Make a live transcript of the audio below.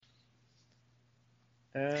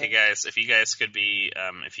Hey guys, if you guys could be,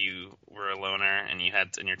 if you were a loner and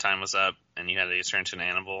your time was up and you had to turn into an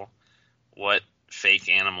animal, what fake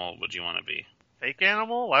animal would you want to be? Fake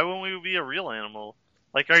animal? Why wouldn't we be a real animal?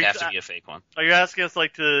 Like, You have to be a fake one. are you asking us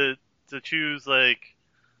like to choose like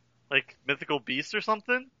mythical beast or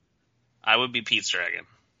something? I would be Pete's dragon.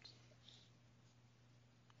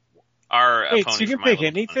 Our Wait, pony so you can from My pick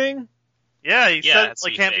Little anything? Pony. Yeah, he Yeah, said it's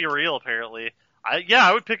like be can't fake. be real apparently.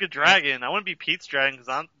 I would pick a dragon. I wouldn't be Pete's dragon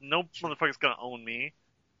because no motherfucker's gonna own me.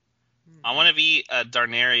 I want to be a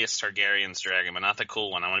Darnarius Targaryen's dragon, but not the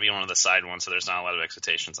cool one. I want to be one of the side ones, so there's not a lot of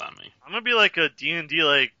expectations on me. I'm gonna be like a D&D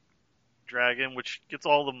like dragon, which gets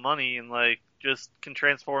all the money and like just can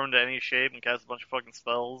transform into any shape and cast a bunch of fucking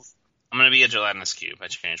spells. I'm going to be a gelatinous cube. I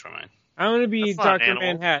changed my mind. I'm gonna be That's not an Dr. animal.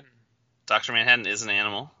 Manhattan. Dr. Manhattan is an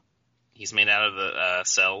animal. He's made out of the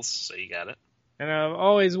cells, so you got it. And I've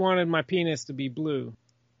always wanted my penis to be blue.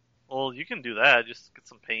 Well, you can do that. Just get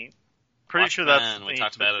some paint. Pretty sure that's Watchmen, we paint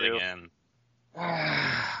talked about it too. again.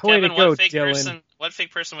 Way to Kevin, go, what fake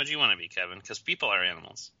Dylan. person would you want to be, Kevin? Because people are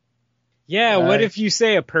animals. Yeah, what Right. if you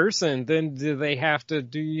say a person? Then do they have to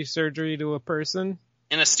do surgery to a person?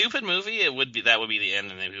 In a stupid movie, that would be the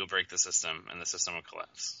end, and then people break the system, and the system would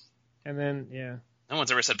collapse. And then, yeah. No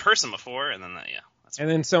one's ever said person before, and then that's And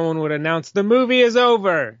then someone would announce, the movie is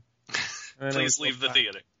over! And then it please would leave go the back.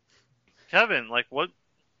 theater. Kevin, like what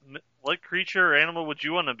creature or animal would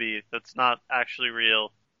you want to be that's not actually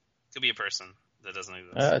real? Could be a person that doesn't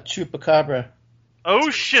exist. Chupacabra. Oh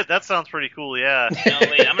shit, that sounds pretty cool. Yeah. No,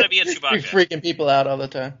 wait, I'm gonna be a You're Chewbacca. freaking people out all the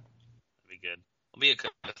time. That'd be good. I'll be a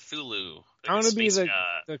Cthulhu. I want to be space the,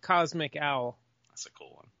 god. the cosmic owl. That's a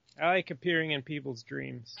cool one. I like appearing in people's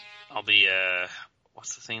dreams. I'll be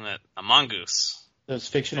what's the thing a mongoose Those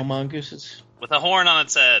fictional mongooses. with a horn on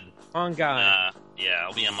its head. Mongai. Yeah,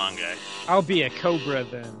 I'll be a mongai. I'll be a cobra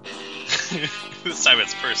then. This time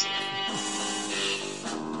it's personal.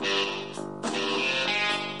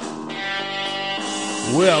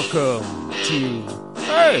 Welcome to,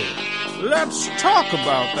 hey, let's talk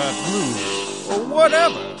about that movie, or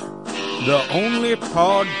whatever. The only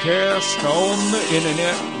podcast on the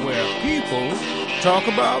internet where people talk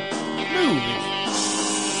about movies.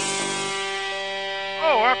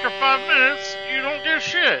 Oh, after 5 minutes, you don't get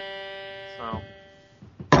shit. So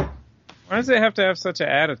Why does it have to have such an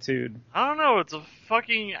attitude? I don't know. It's a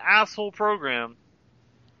fucking asshole program.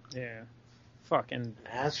 Yeah. Fucking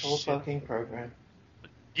Asshole shit. fucking program.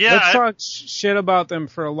 Yeah. Let's talk shit about them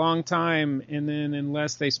for a long time, and then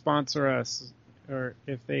unless they sponsor us, or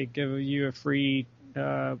if they give you a free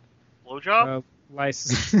blowjob.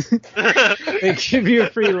 license, they give you a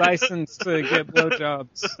free license to get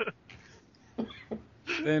blowjobs.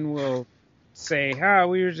 Then we'll say,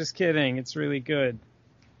 we were just kidding. It's really good.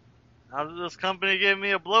 Now that this company gave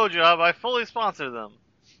me a blowjob, I fully sponsor them.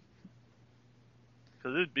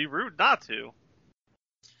 Because it'd be rude not to.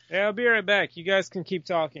 Yeah, I'll be right back. You guys can keep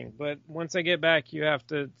talking, but once I get back, you have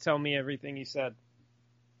to tell me everything you said.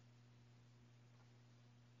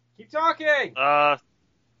 Keep talking!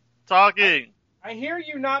 Talking. I hear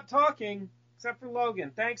you not talking, except for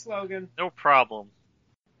Logan. Thanks, Logan. No problem.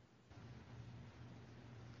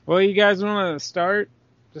 Well, you guys want to start,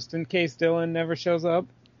 just in case Dylan never shows up?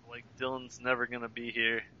 Like, Dylan's never gonna be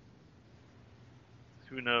here.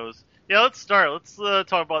 Who knows? Yeah, let's start. Let's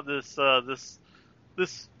talk about this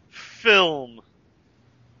film.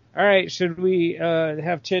 All right, should we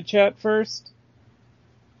have chit chat first?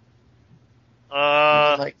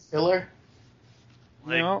 Like filler?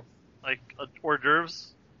 No. Like hors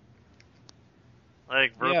d'oeuvres?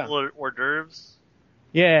 Like verbal hors d'oeuvres?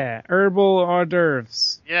 Yeah, herbal hors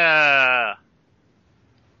d'oeuvres. Yeah.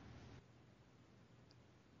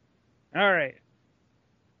 All right.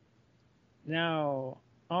 Now,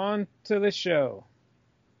 on to the show.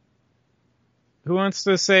 Who wants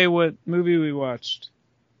to say what movie we watched?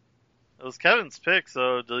 It was Kevin's pick,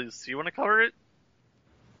 so does he want to cover it?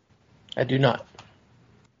 I do not.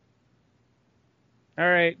 All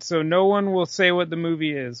right, so no one will say what the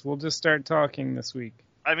movie is. We'll just start talking this week.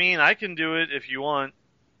 I mean, I can do it if you want.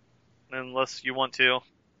 Unless you want to.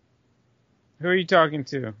 Who are you talking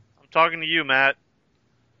to? I'm talking to you, Matt.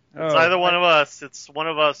 It's Oh, either one of us. It's one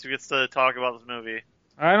of us who gets to talk about this movie.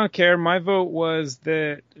 I don't care. My vote was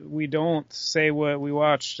that we don't say what we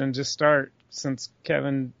watched and just start, since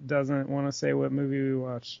Kevin doesn't want to say what movie we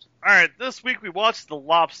watched. Alright, this week we watched The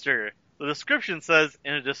Lobster. The description says,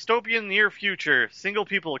 in a dystopian near future, single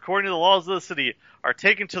people, according to the laws of the city, are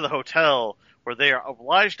taken to the hotel, where they are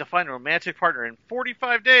obliged to find a romantic partner in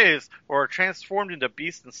 45 days, or are transformed into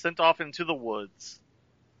beasts and sent off into the woods.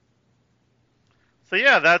 So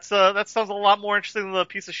yeah, that sounds a lot more interesting than the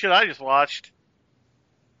piece of shit I just watched.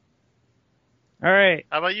 All right.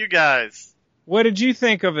 How about you guys? What did you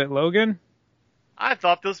think of it, Logan? I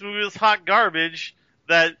thought this movie was hot garbage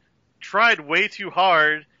that tried way too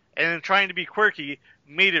hard and in trying to be quirky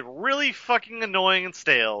made it really fucking annoying and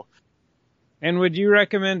stale. And would you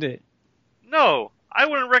recommend it? No, I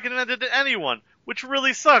wouldn't recommend it to anyone, which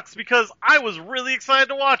really sucks because I was really excited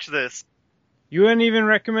to watch this. You wouldn't even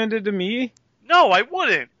recommend it to me? No, I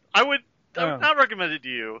wouldn't. I would Oh. not recommend it to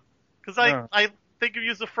you. Because I think of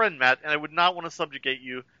you as a friend, Matt, and I would not want to subjugate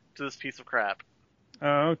you to this piece of crap.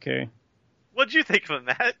 Oh, okay. What'd you think of it,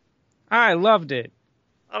 Matt? I loved it.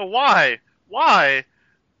 Oh, why? Why?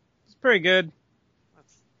 It's pretty good.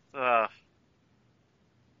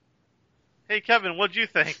 Hey, Kevin, what'd you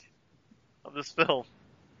think of this film?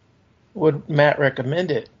 Would Matt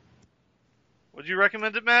recommend it? Would you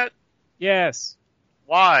recommend it, Matt? Yes.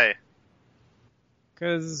 Why?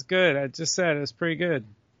 Because it's good. I just said it's pretty good.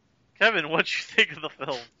 Kevin, what'd you think of the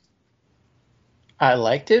film? I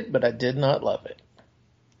liked it, but I did not love it.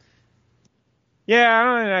 Yeah, I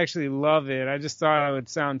don't actually love it. I just thought I would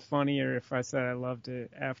sound funnier if I said I loved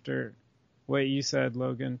it after what you said,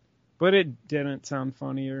 Logan. But it didn't sound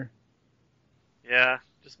funnier. Yeah,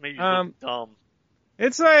 just made you look dumb.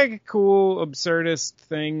 It's like a cool absurdist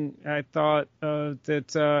thing, I thought,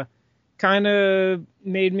 that kind of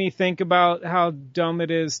made me think about how dumb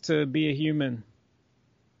it is to be a human.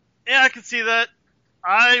 Yeah, I can see that.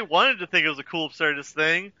 I wanted to think it was a cool absurdist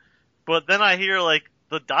thing, but then I hear, like,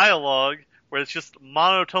 the dialogue where it's just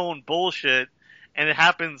monotone bullshit, and it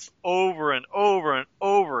happens over and over and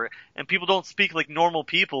over, and people don't speak like normal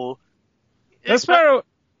people. That's part of...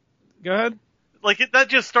 Go ahead. Like, that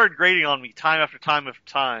just started grating on me time after time after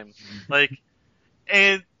time. Like,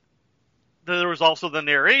 and there was also the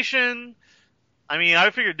narration. I mean, I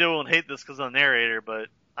figured Dylan would hate this because of the narrator, but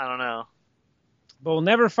I don't know. But we'll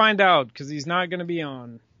never find out because he's not going to be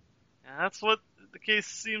on. Yeah, that's what the case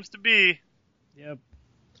seems to be. Yep.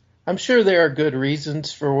 I'm sure there are good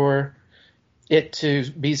reasons for it to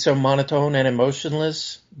be so monotone and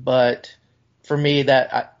emotionless, but for me,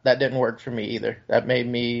 that didn't work for me either.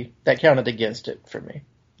 That counted against it for me.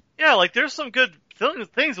 Yeah, like, there's some good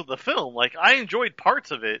things with the film. Like, I enjoyed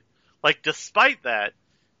parts of it, like, despite that.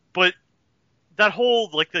 But that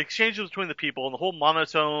whole, like, the exchanges between the people and the whole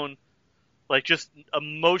monotone, like, just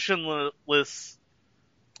emotionless,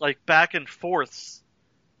 like, back and forths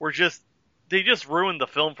they just ruined the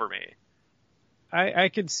film for me. I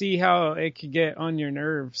could see how it could get on your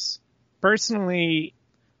nerves. Personally,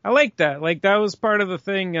 I like that. Like, that was part of the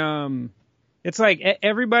thing. It's like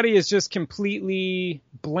everybody is just completely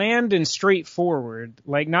bland and straightforward.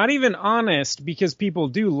 Like, not even honest, because people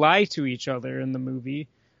do lie to each other in the movie.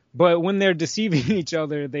 But when they're deceiving each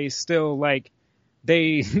other, they still, like,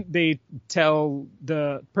 they tell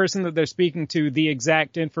the person that they're speaking to the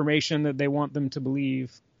exact information that they want them to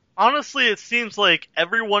believe. Honestly, it seems like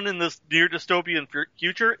everyone in this near dystopian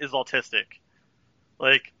future is autistic.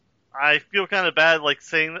 Like, I feel kind of bad, like,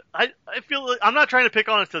 saying that. I feel like, I'm not trying to pick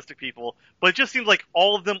on autistic people, but it just seems like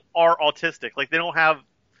all of them are autistic. Like, they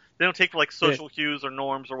don't take, like, social cues or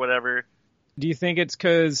norms or whatever. Do you think it's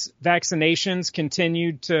because vaccinations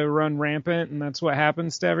continued to run rampant and that's what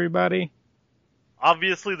happens to everybody?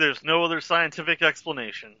 Obviously, there's no other scientific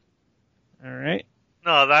explanation. All right.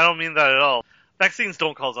 No, I don't mean that at all. Vaccines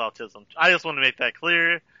don't cause autism. I just want to make that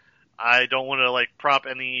clear. I don't want to, like, prop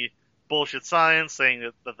any bullshit science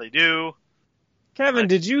saying that they do. Kevin,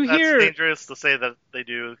 did you hear... That's dangerous to say that they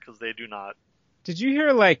do, because they do not. Did you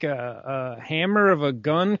hear, like, a hammer of a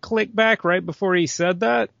gun click back right before he said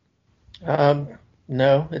that?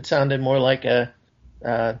 No, it sounded more like a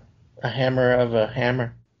hammer of a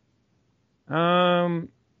hammer.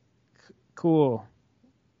 Cool.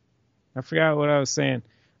 I forgot what I was saying.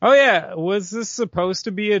 Oh yeah, was this supposed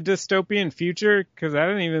to be a dystopian future? Because I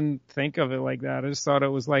didn't even think of it like that. I just thought it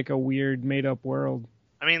was like a weird made-up world.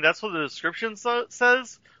 I mean, that's what the description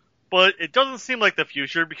says, but it doesn't seem like the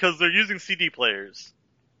future because they're using CD players.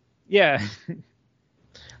 Yeah.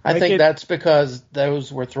 I think that's because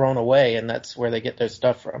those were thrown away, and that's where they get their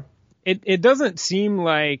stuff from. It doesn't seem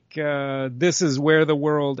like this is where the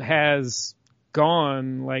world has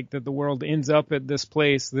gone, like that the world ends up at this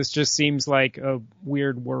place. This just seems like a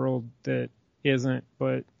weird world that isn't,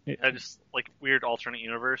 but... just like weird alternate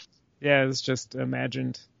universe. Yeah, it's just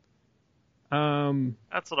imagined.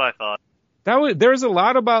 That's what I thought. There's a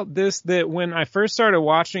lot about this that when I first started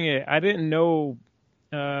watching it, I didn't know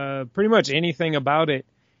pretty much anything about it.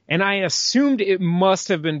 And I assumed it must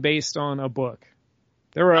have been based on a book.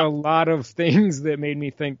 There were a lot of things that made me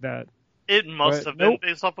think that. It must have been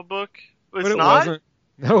based off a book. It's but it not? wasn't.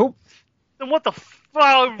 Nope. Then what the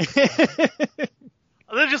fuck?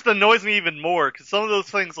 They're just annoys me even more, because some of those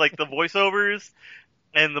things, like the voiceovers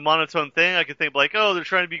and the monotone thing, I could think like, oh, they're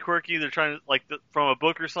trying to be quirky, they're trying to, like, from a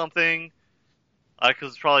book or something, because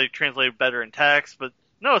it's probably translated better in text, but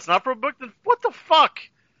no, it's not from a book, then what the fuck?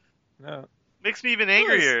 No. Makes me even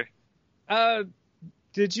angrier.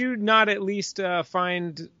 Did you not at least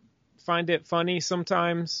find it funny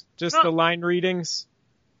sometimes? Just No. the line readings?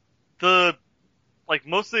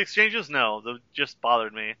 Most of the exchanges, no, they just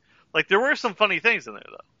bothered me. Like, there were some funny things in there,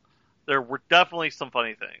 though. There were definitely some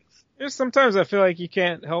funny things. There's sometimes I feel like you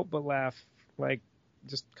can't help but laugh. Like,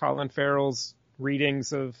 just Colin Farrell's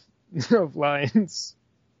readings of lines.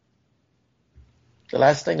 The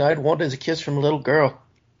last thing I'd want is a kiss from a little girl.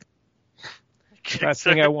 The last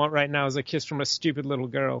thing I want right now is a kiss from a stupid little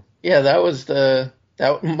girl. Yeah,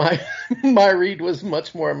 my read was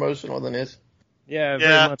much more emotional than his. Yeah,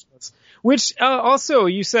 very much less. Which, also,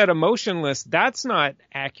 you said emotionless. That's not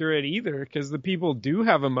accurate either, because the people do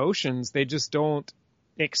have emotions. They just don't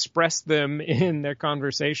express them in their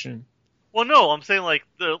conversation. Well, no, I'm saying,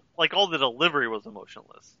 all the delivery was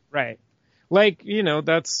emotionless. Right. Like,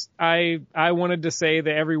 that's, I wanted to say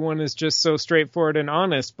that everyone is just so straightforward and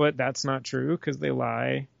honest, but that's not true, because they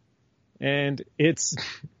lie. And it's...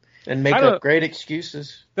 And make up great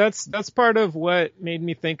excuses. That's part of what made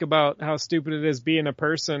me think about how stupid it is being a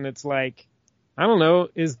person. It's like, I don't know,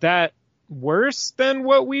 is that worse than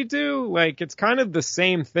what we do? Like, it's kind of the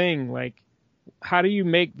same thing. Like, how do you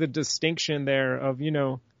make the distinction there of,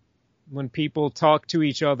 when people talk to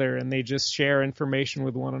each other and they just share information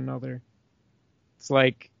with one another? It's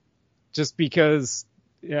like, just because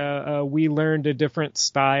we learned a different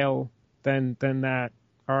style than that,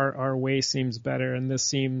 our way seems better, and this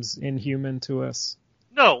seems inhuman to us.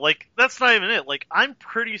 No, that's not even it. I'm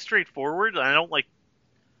pretty straightforward. I don't,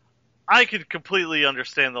 I could completely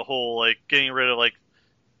understand the whole, getting rid of,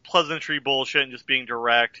 pleasantry bullshit and just being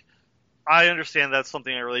direct. I understand that's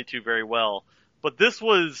something I relate to very well. But this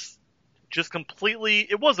was just completely,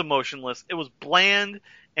 it was emotionless. It was bland.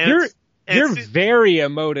 And you're very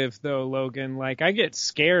emotive, though, Logan. I get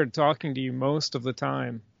scared talking to you most of the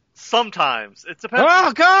time. Sometimes. It depends.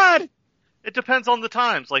 Oh, God! It depends on the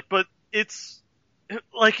times. But it's,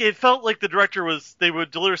 it felt like the director they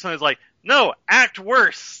would deliver something like, no, act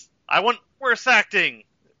worse. I want worse acting.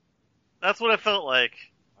 That's what it felt like.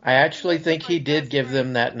 I actually think he did give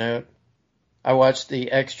them that note. I watched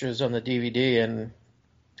the extras on the DVD, and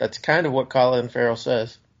that's kind of what Colin Farrell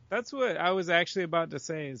says. That's what I was actually about to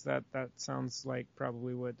say, is that sounds like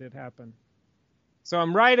probably what did happen. So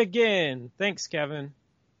I'm right again. Thanks, Kevin.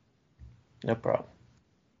 No problem.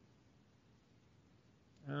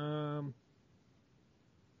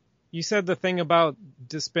 You said the thing about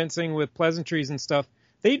dispensing with pleasantries and stuff.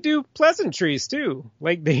 They do pleasantries too.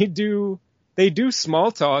 They do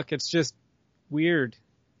small talk. It's just weird.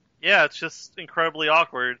 Yeah, it's just incredibly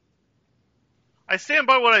awkward. I stand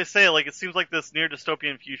by what I say. It seems like this near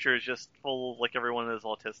dystopian future is just full of everyone is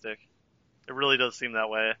autistic. It really does seem that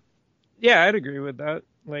way. Yeah, I'd agree with that.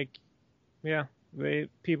 Yeah.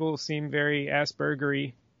 People seem very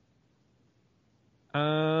Aspergery.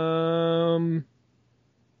 All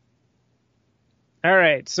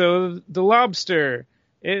right, so The Lobster.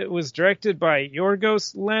 It was directed by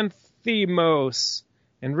Yorgos Lanthimos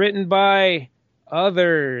and written by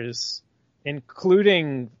others,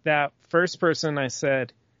 including that first person I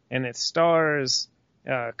said. And it stars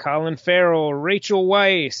Colin Farrell, Rachel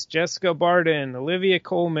Weisz, Jessica Barden, Olivia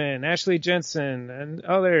Colman, Ashley Jensen, and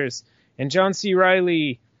others. And John C.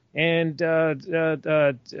 Reilly, and this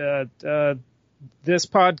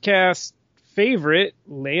podcast favorite,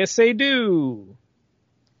 Léa Seydoux.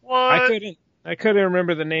 What? I couldn't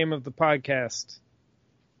remember the name of the podcast.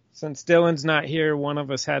 Since Dylan's not here, one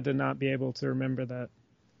of us had to not be able to remember that.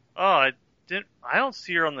 Oh, I don't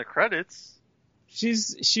see her on the credits.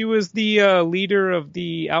 She was the leader of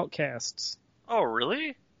the Outcasts. Oh,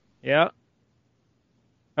 really? Yeah.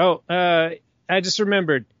 Oh, I just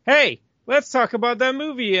remembered. Hey, let's talk about that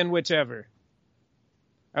movie in whichever.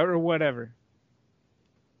 Or whatever.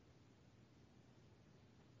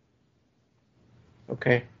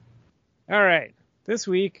 Okay. All right. This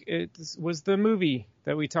week, it was the movie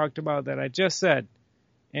that we talked about that I just said.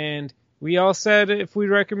 And we all said if we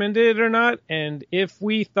recommended it or not, and if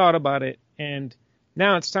we thought about it. And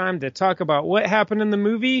now it's time to talk about what happened in the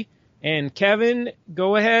movie. And Kevin,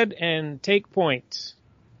 go ahead and take point.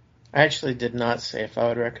 I actually did not say if I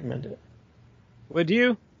would recommend it. Would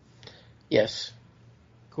you? Yes.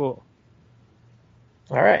 Cool.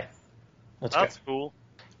 All right. That's cool.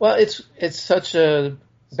 Well, it's such a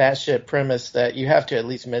batshit premise that you have to at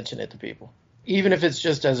least mention it to people. Even if it's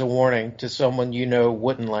just as a warning to someone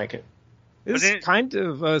wouldn't like it. It's kind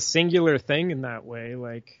of a singular thing in that way.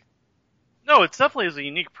 Like, no, it definitely is a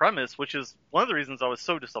unique premise, which is one of the reasons I was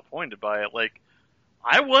so disappointed by it. Like,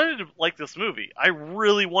 I wanted to like this movie. I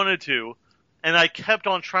really wanted to, and I kept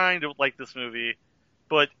on trying to like this movie,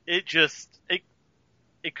 but it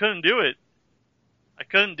couldn't do it. I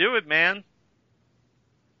couldn't do it, man.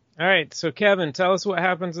 all right, so Kevin, tell us what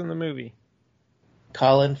happens in the movie.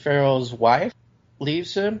 Colin Farrell's wife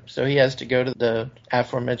leaves him, so he has to go to the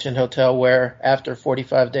aforementioned hotel where, after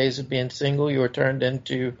 45 days of being single, you are turned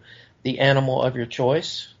into the animal of your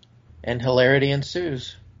choice, and hilarity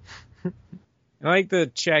ensues. I like the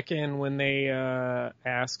check-in when they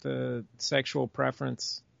asked a sexual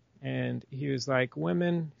preference, and he was like,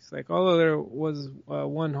 women. He's like, although there was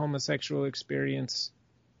one homosexual experience,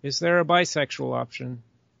 is there a bisexual option?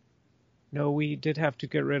 No, we did have to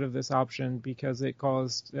get rid of this option because it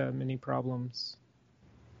caused many problems.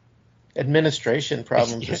 Administration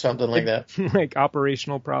problems or something like that. Like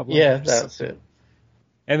operational problems. Yeah, that's it.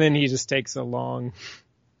 And then he just takes a long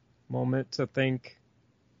moment to think.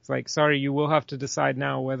 It's like, sorry, you will have to decide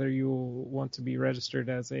now whether you want to be registered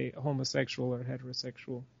as a homosexual or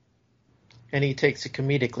heterosexual. And he takes a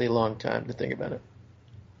comedically long time to think about it.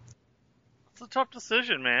 It's a tough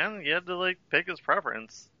decision, man. You had to, like, pick his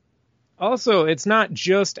preference. Also, it's not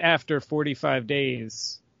just after 45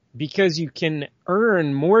 days, because you can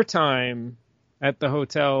earn more time at the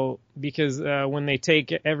hotel, because when they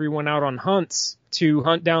take everyone out on hunts to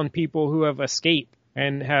hunt down people who have escaped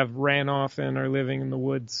and have ran off and are living in the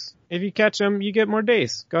woods. If you catch them, you get more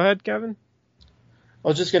days. Go ahead, Kevin. I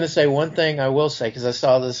was just going to say one thing I will say, because I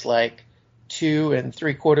saw this like 2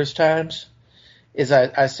 3/4 times, is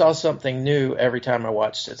I saw something new every time I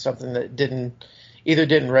watched it, something that didn't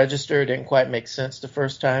register, didn't quite make sense the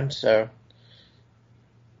first time. So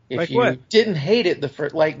if like you what? didn't hate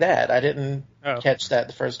it like that, I didn't catch that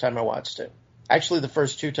the first time I watched it. Actually, the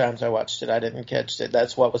first 2 times I watched it, I didn't catch it.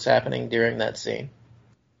 That's what was happening during that scene.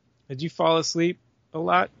 Did you fall asleep a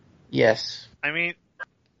lot? Yes. I mean,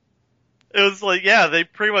 it was like, yeah, they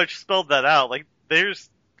pretty much spelled that out. Like, there's,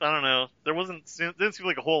 I don't know, didn't seem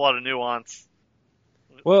like a whole lot of nuance.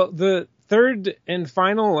 Well, the third and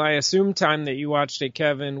final, I assume, time that you watched it,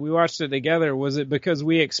 Kevin, we watched it together. Was it because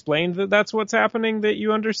we explained that that's what's happening that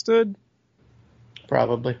you understood?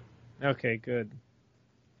 Probably. Okay, good.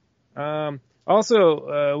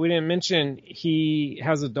 Also, we didn't mention he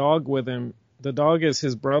has a dog with him. The dog is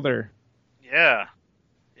his brother. Yeah.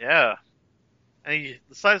 Yeah. And he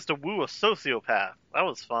decides to woo a sociopath. That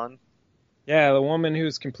was fun. Yeah, the woman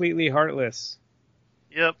who's completely heartless.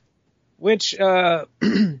 Yep. Which, while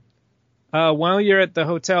you're at the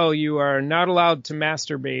hotel, you are not allowed to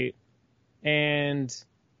masturbate. And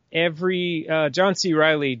John C.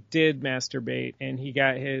 Reilly did masturbate, and he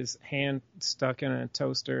got his hand stuck in a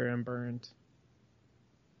toaster and burned.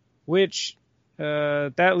 Which,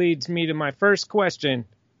 that leads me to my first question.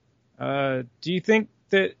 Do you think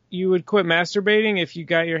that you would quit masturbating if you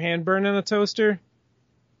got your hand burned in a toaster?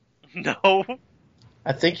 No.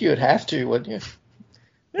 I think you would have to, wouldn't you?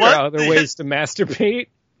 There are other ways to masturbate.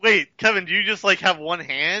 Wait, Kevin, do you just, like, have one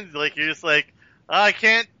hand? Like, you're just like, I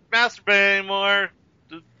can't masturbate anymore.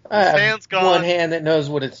 I have hand's gone. one hand that knows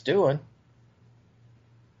what it's doing.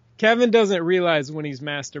 Kevin doesn't realize when he's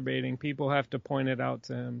masturbating. People have to point it out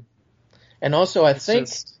to him. And also, I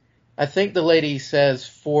think the lady says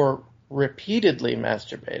for repeatedly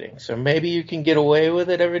masturbating. So maybe you can get away with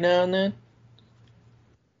it every now and then.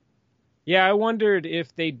 Yeah, I wondered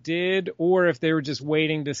if they did, or if they were just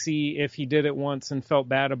waiting to see if he did it once and felt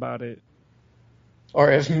bad about it.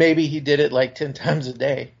 Or if maybe he did it like 10 times a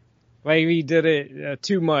day. Like, if he did it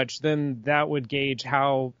too much, then that would gauge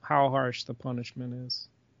how harsh the punishment is.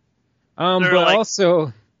 But like,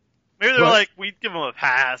 also... Maybe they're like, we'd give him a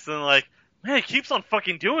pass, and like, man, he keeps on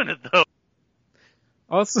fucking doing it, though.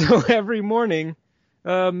 Also, every morning,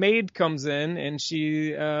 a maid comes in, and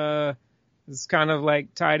she is kind of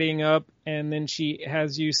like tidying up, and then she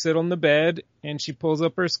has you sit on the bed, and she pulls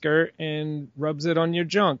up her skirt and rubs it on your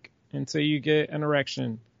junk until you get an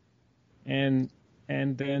erection. And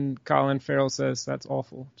then Colin Farrell says, that's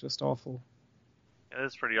awful, just awful. Yeah,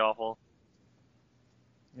 it's pretty awful.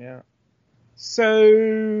 Yeah.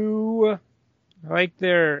 So, I like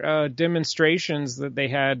their demonstrations that they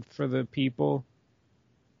had for the people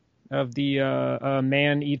of the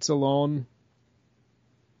man eats alone,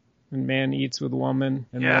 and man eats with woman,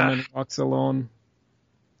 and woman walks alone,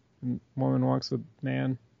 and woman walks with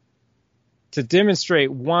man. To demonstrate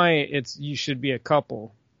why you should be a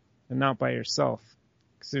couple and not by yourself.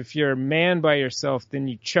 Because if you're a man by yourself, then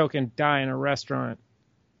you choke and die in a restaurant.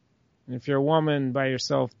 And if you're a woman by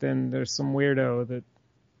yourself, then there's some weirdo that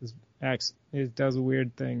it does a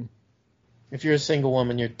weird thing. If you're a single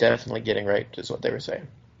woman, you're definitely getting raped, is what they were saying.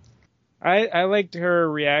 I liked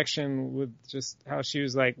her reaction with just how she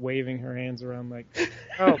was like waving her hands around like,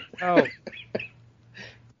 oh.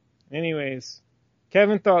 Anyways,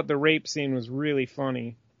 Kevin thought the rape scene was really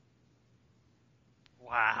funny.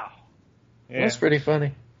 Wow. Yeah. That's pretty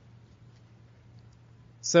funny.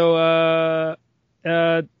 So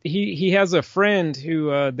he has a friend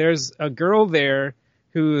who there's a girl there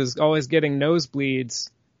who is always getting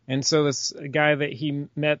nosebleeds, and so this guy that he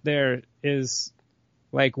met there is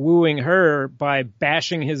like wooing her by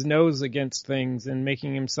bashing his nose against things and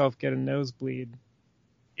making himself get a nosebleed.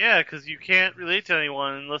 Yeah, because you can't relate to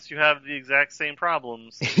anyone unless you have the exact same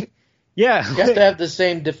problems. Yeah. You have to have the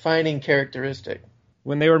same defining characteristic.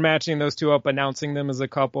 When they were matching those two up, announcing them as a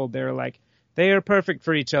couple, they're like, they are perfect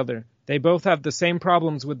for each other. They both have the same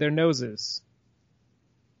problems with their noses.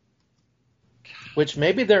 Which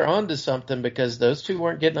maybe they're onto something because those two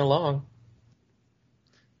weren't getting along.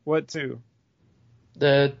 What two?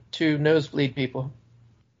 The two nosebleed people.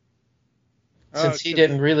 Oh, Since he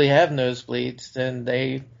didn't really have nosebleeds, then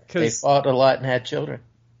they fought a lot and had children.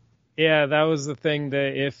 Yeah, that was the thing,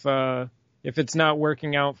 that if it's not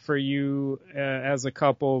working out for you as a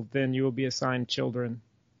couple, then you will be assigned children.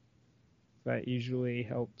 That usually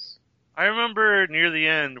helps. I remember near the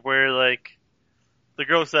end where, like, the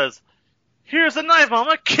girl says, "Here's a knife,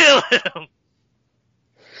 Mama, kill him!"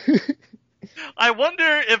 I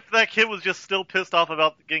wonder if that kid was just still pissed off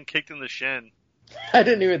about getting kicked in the shin. I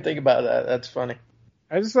didn't even think about that. That's funny.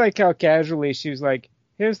 I just like how casually she was like,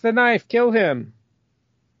 here's the knife, kill him.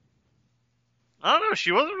 I don't know,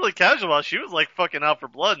 she wasn't really casual about it. She was like fucking out for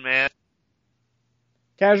blood, man.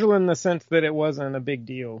 Casual in the sense that it wasn't a big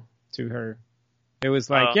deal to her. It was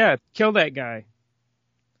like, yeah, kill that guy.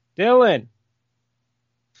 Dylan!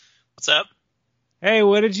 What's up? Hey,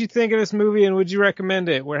 what did you think of this movie and would you recommend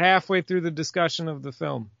it? We're halfway through the discussion of the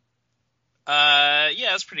film. Yeah,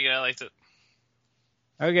 it's pretty good. I liked it.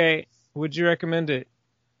 Okay, would you recommend it?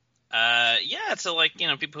 Yeah, to like,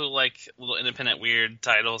 people who like little independent weird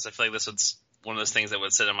titles. I feel like this was one of those things that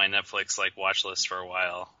would sit on my Netflix like watch list for a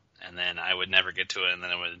while, and then I would never get to it, and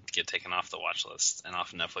then it would get taken off the watch list and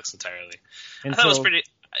off Netflix entirely. I thought it was pretty.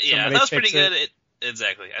 Yeah, I thought it was pretty good.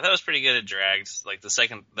 Exactly. I thought it was pretty good. It dragged. Like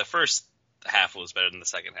the first half was better than the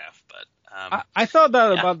second half, but I thought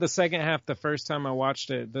that about the second half the first time I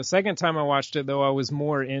watched it. The second time I watched it, though, I was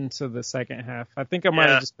more into the second half. I think I might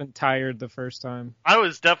have just been tired the first time. I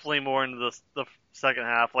was definitely more into the second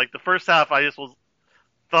half. Like the first half, I just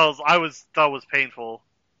thought was painful.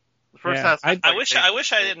 The first half. I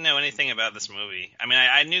wish I didn't know anything about this movie. I mean,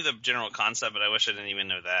 I knew the general concept, but I wish I didn't even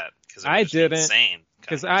know that because I didn't. Insane.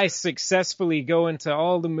 Because I successfully go into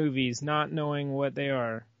all the movies not knowing what they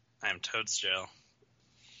are. I'm totes jail.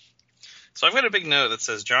 So I've got a big note that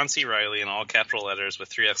says John C. Reilly in all capital letters with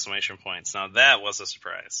 3 exclamation points. Now that was a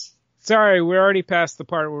surprise. Sorry, we're already past the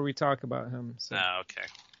part where we talk about him. So. Oh, okay.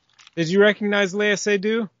 Did you recognize Léa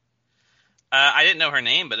Seydoux? I didn't know her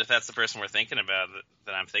name, but if that's the person we're thinking about,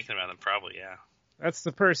 that I'm thinking about, then probably, yeah. That's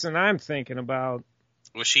the person I'm thinking about.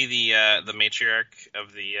 Was she the matriarch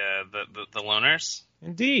of the loners?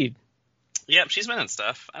 Indeed. Yep, she's been in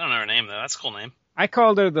stuff. I don't know her name, though. That's a cool name. I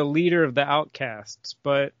called her the leader of the outcasts,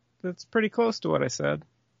 but that's pretty close to what I said.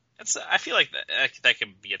 I feel like that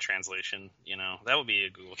could be a translation, That would be a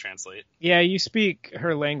Google Translate. Yeah, you speak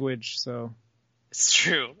her language, so... It's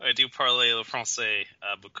true. I do parler le français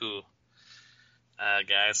beaucoup,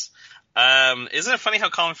 guys. Isn't it funny how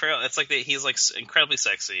Colin Farrell, it's like he's like incredibly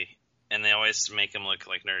sexy, and they always make him look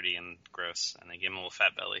like nerdy and gross, and they give him a little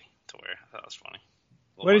fat belly to wear. I thought it was funny.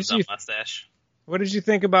 What did you mustache. What did you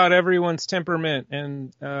think about everyone's temperament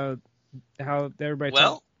and how everybody?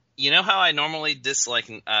 Well, you know how I normally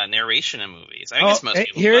dislike narration in movies. I guess most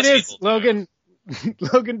people. Here most it is, people Logan.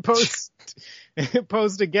 Logan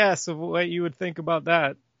posed a guess of what you would think about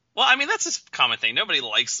that. Well, I mean, that's a common thing. Nobody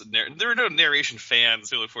likes there are no narration fans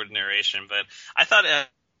who look forward to narration, but I thought it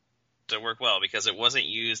to work well because it wasn't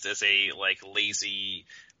used as a lazy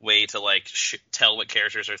way to tell what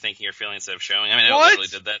characters are thinking or feeling instead of showing. I mean, I really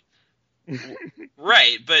did that.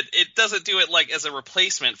 Right, but it doesn't do it as a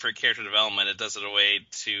replacement for character development. It does it a way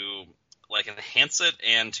to enhance it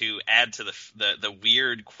and to add to the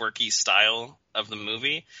weird, quirky style of the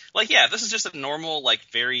movie. This is just a normal,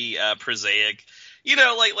 very prosaic,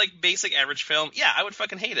 basic average film. Yeah, I would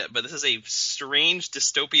fucking hate it, but this is a strange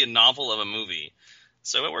dystopian novel of a movie,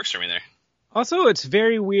 so it works for me there. Also, it's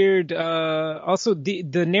very weird. Also,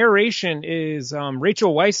 the narration is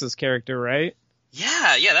Rachel Weisz's character, right?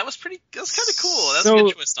 Yeah, that was kind of cool. That's So- a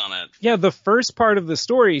good twist on it. Yeah, the first part of the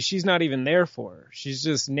story, she's not even there for. She's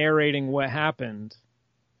just narrating what happened.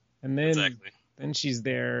 And Exactly. then she's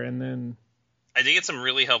there, and then... I did get some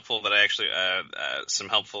really helpful blood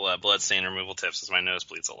stain removal tips as my nose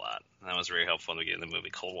bleeds a lot. And that was very helpful to get in the movie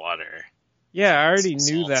Cold Water. Yeah, I already knew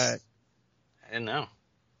Salt. that. I didn't know.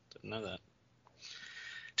 Didn't know that.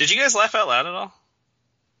 Did you guys laugh out loud at all?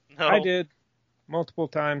 No. I did. Multiple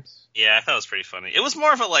times. Yeah, I thought it was pretty funny. It was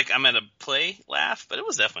more of a I'm at a play laugh, but it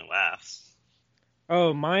was definitely laughs.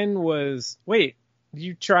 Oh, mine was... Wait, did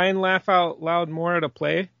you try and laugh out loud more at a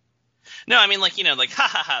play? No, I mean, ha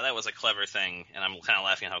ha ha, that was a clever thing, and I'm kind of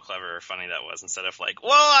laughing at how clever or funny that was, instead of whoa,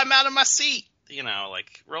 I'm out of my seat,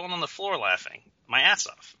 rolling on the floor laughing my ass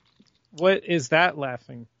off. What is that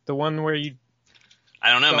laughing? The one where you...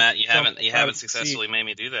 I don't know, Jump- Matt. You jump out haven't of the successfully made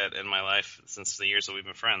me do that in my life since the years that we've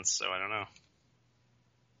been friends, so I don't know.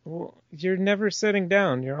 Well, you're never sitting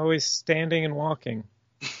down. You're always standing and walking.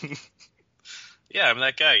 Yeah, I'm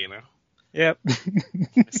that guy, Yep.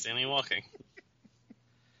 standing and walking.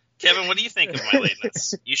 Kevin, what do you think of my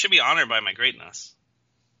lateness? You should be honored by my greatness.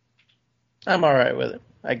 I'm all right with it.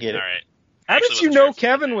 I get All it. right. How Actually did you wasn't know sure if he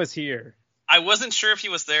Kevin there. was here? I wasn't sure if he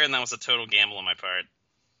was there, and that was a total gamble on my part.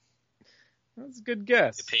 That's a good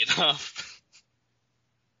guess. It paid off.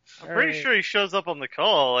 I'm pretty sure he shows up on the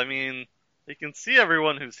call. I mean, you can see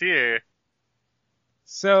everyone who's here.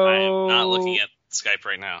 So... I am not looking at Skype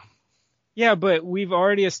right now. Yeah, but we've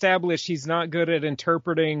already established he's not good at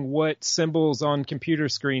interpreting what symbols on computer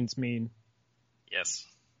screens mean. Yes.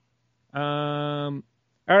 All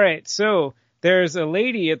right, so there's a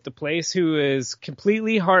lady at the place who is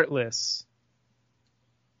completely heartless.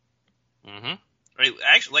 Mm-hmm. Right,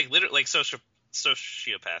 actually, literally,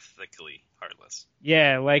 sociopathically heartless.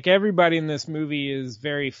 Yeah, like everybody in this movie is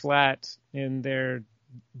very flat in their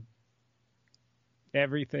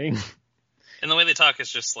everything. And the way they talk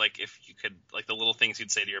is just if you could, the little things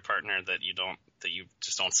you'd say to your partner that you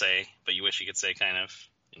just don't say, but you wish you could say, kind of,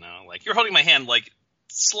 you're holding my hand,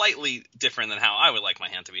 slightly different than how I would like my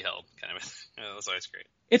hand to be held, kind of. That's always great.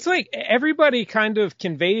 It's like everybody kind of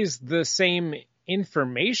conveys the same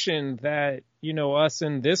information that, us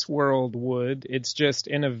in this world would. It's just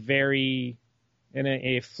in a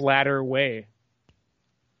flatter way.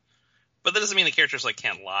 But that doesn't mean the characters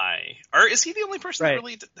can't lie. Or is he the only person Right. that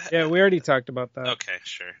really? Yeah, we already talked about that. Okay,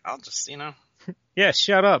 sure. I'll just Yeah,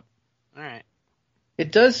 shut up. All right.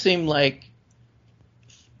 It does seem like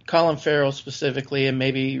Colin Farrell specifically, and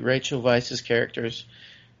maybe Rachel Weisz's characters,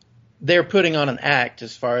 they're putting on an act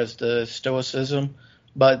as far as the stoicism.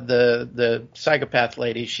 But the psychopath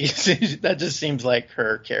lady, that just seems like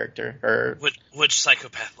her character. Which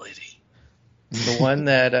psychopath lady? The one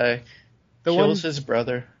that kills his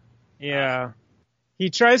brother. Yeah. He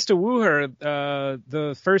tries to woo her.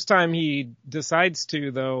 The first time he decides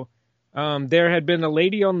to, though, there had been a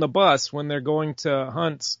lady on the bus when they're going to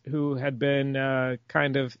Hunt's who had been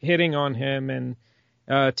kind of hitting on him and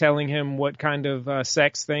telling him what kind of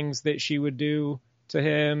sex things that she would do to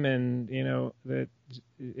him, and that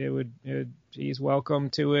he's welcome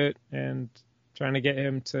to it, and trying to get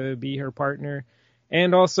him to be her partner,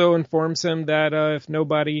 and also informs him that if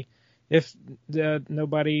nobody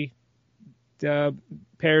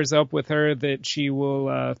pairs up with her, that she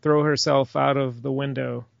will throw herself out of the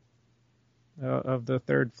window of the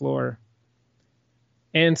third floor.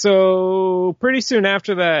 And so pretty soon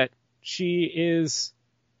after that, she is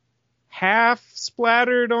half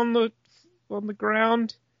splattered on the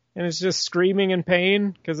ground and is just screaming in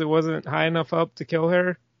pain because it wasn't high enough up to kill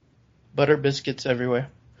her. Butter biscuits everywhere.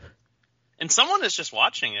 And someone is just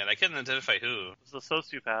watching it. I couldn't identify who. It's a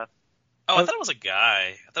sociopath. Oh, I thought it was a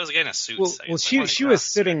guy. I thought it was a guy in a suit. Well, she was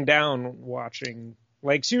sitting down watching.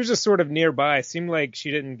 She was just sort of nearby. Seemed like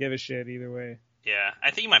she didn't give a shit either way. Yeah,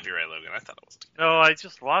 I think you might be right, Logan. I thought it was a guy. No, I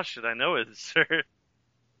just watched it. I know it, sir.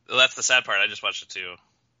 Well, that's the sad part. I just watched it too.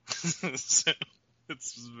 So it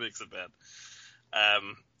makes it bad.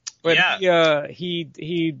 But yeah.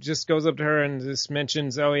 he just goes up to her and just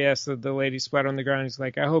mentions, oh yes, the lady splattered on the ground. He's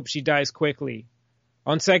like, I hope she dies quickly.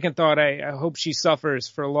 On second thought, I hope she suffers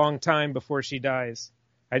for a long time before she dies.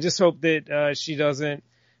 I just hope that she doesn't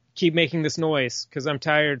keep making this noise, because I'm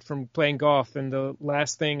tired from playing golf, and the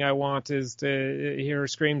last thing I want is to hear her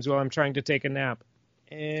screams while I'm trying to take a nap.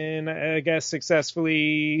 And I guess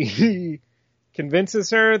successfully he convinces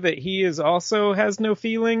her that he also has no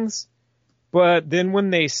feelings. But then when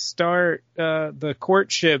they start the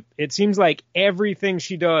courtship, it seems like everything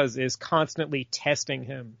she does is constantly testing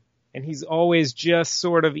him. And he's always just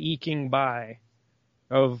sort of eking by,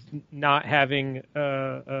 of not having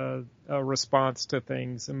a response to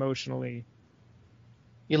things emotionally.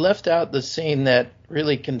 You left out the scene that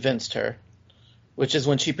really convinced her, which is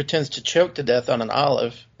when she pretends to choke to death on an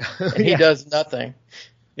olive, and he Yeah. does nothing.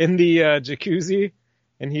 In the jacuzzi,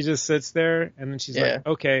 and he just sits there, and then she's Yeah. like,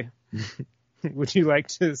 okay, would you like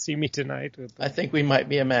to see me tonight? I think we might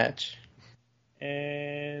be a match.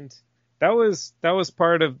 And that was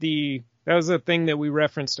part of that was a thing that we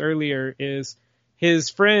referenced earlier, is his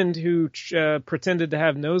friend who pretended to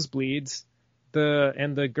have nosebleeds,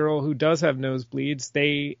 and the girl who does have nosebleeds,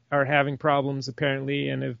 they are having problems apparently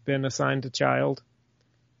and have been assigned a child.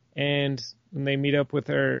 And when they meet up with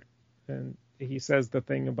her, and he says the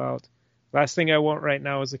thing about, last thing I want right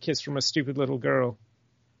now is a kiss from a stupid little girl,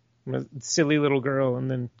 from a silly little girl, and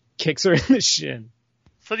then kicks her in the shin.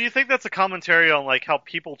 So do you think that's a commentary on like how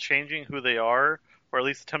people changing who they are, or at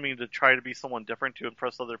least attempting to try to be someone different to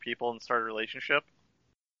impress other people and start a relationship?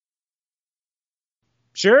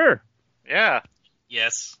 Sure. Yeah.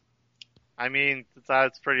 Yes. I mean,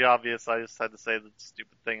 it's pretty obvious. I just had to say the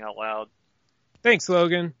stupid thing out loud. Thanks,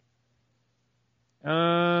 Logan.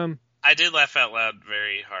 I did laugh out loud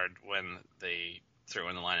very hard when they threw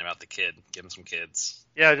in the line about the kid. Give him some kids.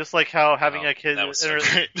 Yeah, just like how having a kid That was so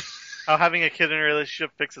great. how having a kid in a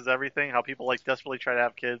relationship fixes everything. How people like desperately try to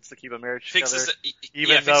have kids to keep a marriage Fixes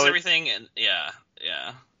together. fixes everything, and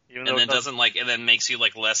Even and though then doesn't and then makes you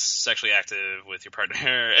like less sexually active with your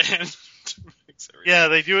partner. And yeah,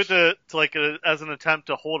 they do it to like as an attempt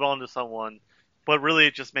to hold on to someone, but really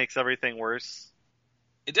it just makes everything worse.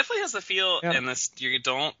 It definitely has the feel, and this you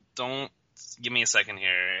don't give me a second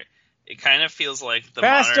here. It kind of feels like the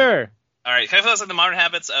faster. All right, kind of feels like the modern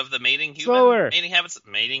habits of the mating human. Slower. Mating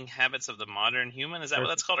habits of the modern human. Is that what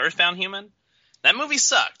that's called? Earthbound Human. That movie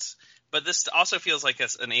sucked, but this also feels like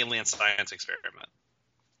an alien science experiment,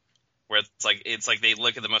 where it's like they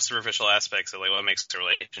look at the most superficial aspects of like what makes a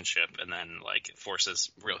relationship, and then like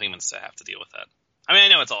forces real humans to have to deal with that. I mean, I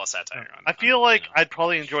know it's all a satire. I feel like I'd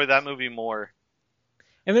probably enjoy that movie more.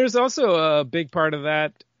 And there's also a big part of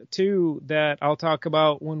that, too, that I'll talk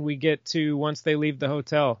about when we get to once they leave the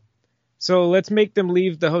hotel. So let's make them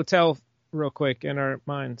leave the hotel real quick in our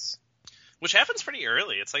minds. Which happens pretty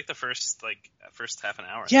early. It's like the first half an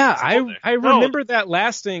hour. Yeah, I remember that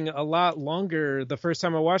lasting a lot longer the first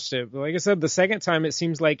time I watched it. But like I said, the second time it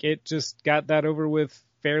seems like it just got that over with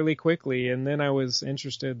fairly quickly, and then I was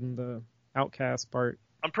interested in the outcast part.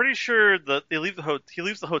 I'm pretty sure that he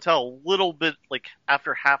leaves the hotel a little bit like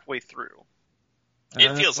after halfway through.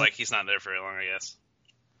 It feels like he's not there very long, I guess.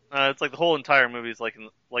 It's like the whole entire movie is like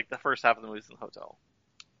the first half of the movie is in the hotel.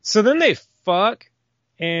 So then they fuck,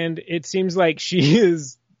 and it seems like she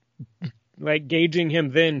is like gauging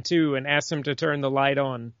him then too, and asks him to turn the light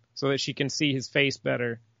on so that she can see his face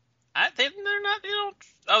better. They don't.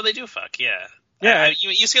 Oh, they do fuck. Yeah. Yeah.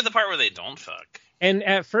 You skip the part where they don't fuck. And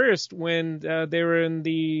at first, when they were in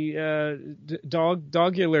the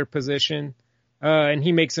dogular position, and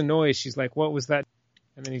he makes a noise, she's like, "What was that?"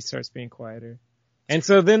 And then he starts being quieter. And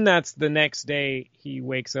so then that's the next day he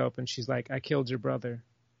wakes up, and she's like, "I killed your brother."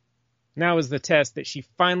 Now is the test that she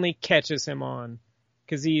finally catches him on,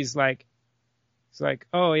 because he's like,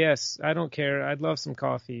 "Oh yes, I don't care. I'd love some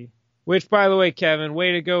coffee." Which, by the way, Kevin,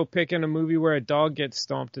 way to go picking a movie where a dog gets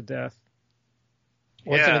stomped to death.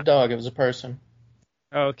 It wasn't a dog; it was a person.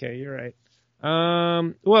 Oh, okay, you're right.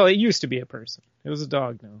 Well, it used to be a person. It was a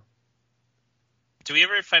dog now. Do we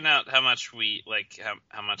ever find out how much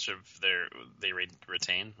how much of they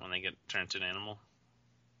retain when they get turned to an animal?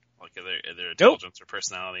 Like their intelligence or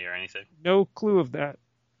personality or anything? No clue of that.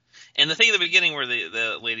 And the thing at the beginning where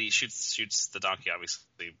the lady shoots the donkey,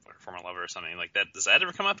 obviously her former lover or something like that. Does that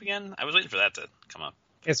ever come up again? I was waiting for that to come up.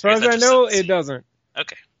 As far as I know, it doesn't.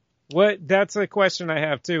 Okay. That's a question I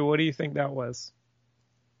have too. What do you think that was?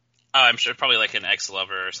 I'm sure probably like an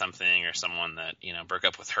ex-lover or something, or someone that, broke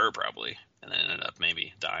up with her probably, and then ended up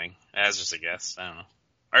maybe dying. That's just a guess. I don't know.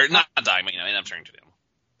 Or not dying, but, ended up turning to them.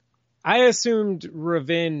 I assumed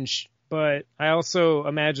revenge, but I also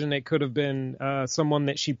imagine it could have been someone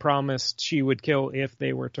that she promised she would kill if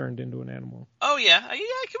they were turned into an animal. Oh, yeah. Yeah,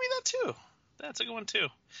 it could be that too. That's a good one too.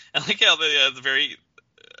 I like how the very...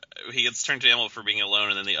 he gets turned to an animal for being alone,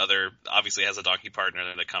 and then the other obviously has a donkey partner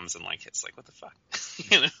that comes and it's like, what the fuck?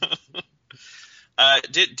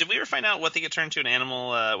 Did we ever find out what they get turned to an animal?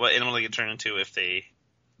 What animal they get turned into if they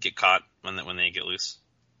get caught when they get loose?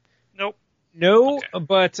 Nope. No, okay.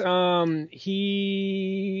 But they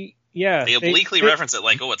obliquely reference it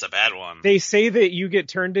like, oh, it's a bad one. They say that you get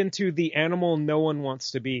turned into the animal no one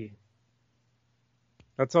wants to be.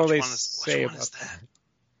 That's all they say about that.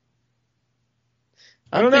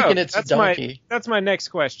 I'm thinking it's a donkey. That's my next question. That's my next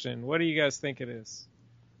question. What do you guys think it is?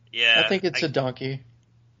 Yeah, I think it's a donkey.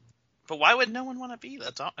 But why would no one want to be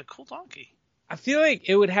a cool donkey? I feel like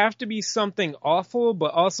it would have to be something awful,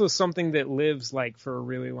 but also something that lives like for a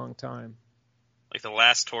really long time. Like the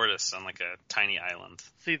last tortoise on like a tiny island.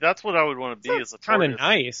 See, that's what I would want to be as a Kind tortoise. of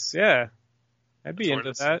nice, yeah. I'd be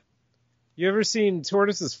into that. You ever seen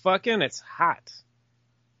tortoises fucking? It's hot.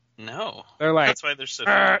 No. They're like, that's why they're so.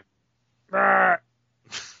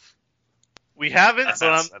 We haven't, That but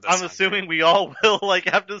sounds I'm assuming we all will, like,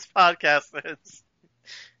 after this podcast ends.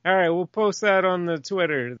 All right, we'll post that on the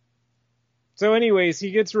Twitter. So anyways,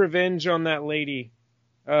 he gets revenge on that lady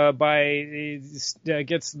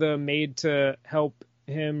gets the maid to help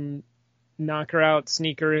him knock her out,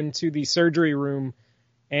 sneak her into the surgery room,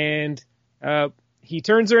 and he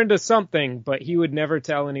turns her into something, but he would never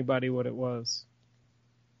tell anybody what it was.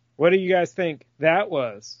 What do you guys think that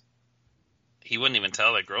was? He wouldn't even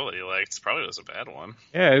tell that girl that he liked. It probably was a bad one.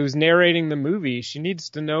 Yeah, who's narrating the movie. She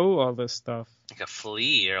needs to know all this stuff. Like a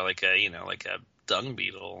flea or like a dung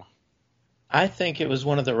beetle. I think it was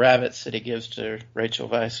one of the rabbits that he gives to Rachel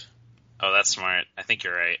Weisz. Oh, that's smart. I think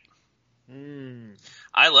you're right. Mm.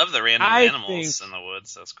 I love the random animals in the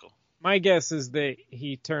woods. That's cool. My guess is that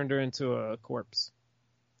he turned her into a corpse.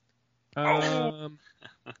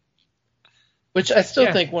 Which I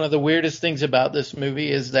still think one of the weirdest things about this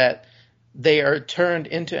movie is that they are turned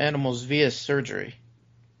into animals via surgery.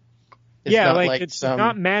 It's yeah, not it's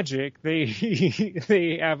not magic.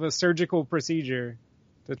 They have a surgical procedure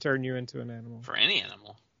to turn you into an animal. For any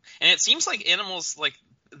animal. And it seems like animals, like,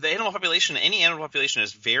 the animal population, any animal population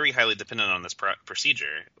is very highly dependent on this procedure.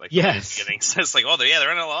 Like, yes. So it's like, oh, there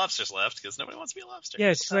aren't any lobsters left because nobody wants to be a lobster.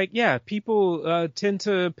 Yeah, it's like, people tend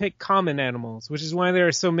to pick common animals, which is why there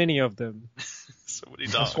are so many of them. So many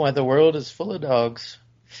dogs. That's why the world is full of dogs.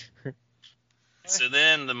 So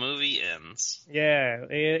then the movie ends. Yeah,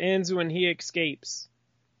 it ends when he escapes.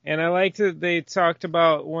 And I liked that they talked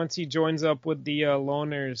about once he joins up with the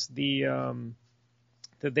loners,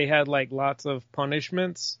 that they had like lots of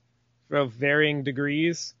punishments of varying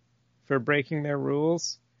degrees for breaking their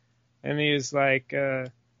rules. And he was like,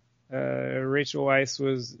 Rachel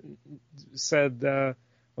Weisz said,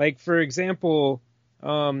 like, for example,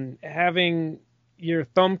 having your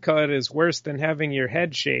thumb cut is worse than having your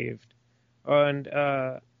head shaved. And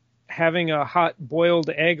having a hot boiled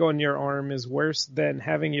egg on your arm is worse than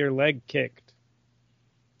having your leg kicked.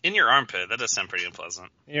 In your armpit, that does sound pretty unpleasant.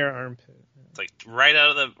 Your armpit. It's like right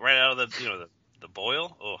out of the the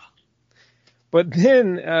boil. Oh. But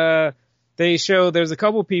then they show there's a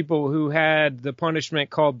couple people who had the punishment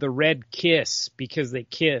called the red kiss because they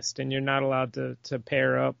kissed, and you're not allowed to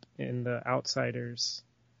pair up in the Outsiders,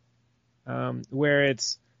 where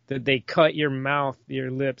it's that they cut your mouth,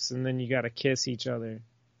 your lips, and then you got to kiss each other.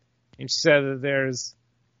 And she said that there's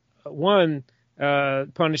one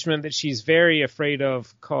punishment that she's very afraid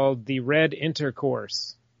of called the red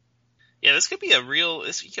intercourse. Yeah, this could be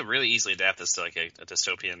you could really easily adapt this to like a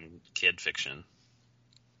dystopian kid fiction.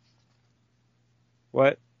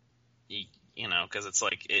 What? You know, because it's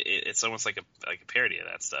like it's almost like a parody of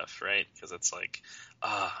that stuff, right? Because it's like,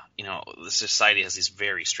 the society has these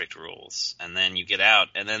very strict rules, and then you get out,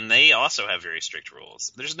 and then they also have very strict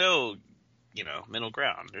rules. There's no, middle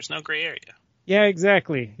ground. There's no gray area. Yeah,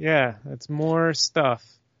 exactly. Yeah, that's more stuff.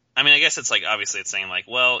 I mean, I guess it's like, obviously it's saying like,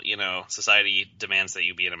 well, society demands that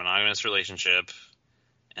you be in a monogamous relationship,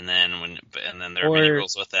 and then there are many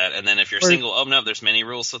rules with that, and then if you're single, oh no, there's many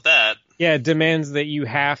rules with that. Yeah, it demands that you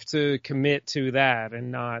have to commit to that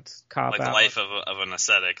and not cop out. Like the life of an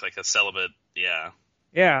ascetic, like a celibate, yeah.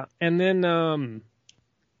 Yeah, and then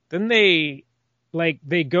they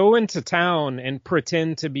go into town and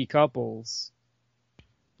pretend to be couples.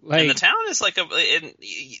 Like, and the town is like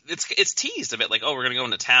it's teased a bit, like, oh, we're gonna go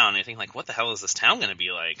into town, and you think like, what the hell is this town gonna be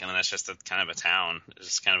like? And then it's just kind of a town. It's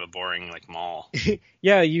just kind of a boring like mall.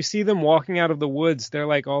 Yeah, you see them walking out of the woods. They're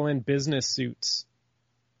like all in business suits,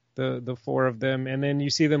 the four of them, and then you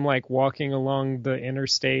see them like walking along the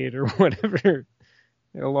interstate or whatever,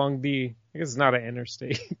 along the, I guess it's not an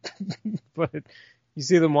interstate, but you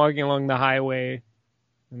see them walking along the highway,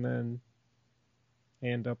 and then they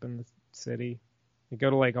end up in the city. They go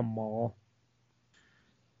to like a mall.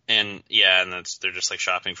 And yeah, and they're just like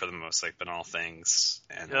shopping for the most like banal things.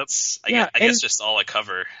 And it's, I guess just all a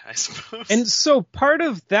cover, I suppose. And so part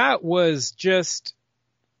of that was just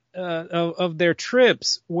of their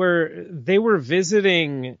trips where they were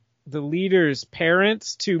visiting the leader's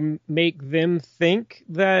parents to make them think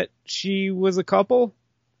that she was a couple.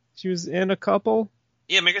 She was in a couple.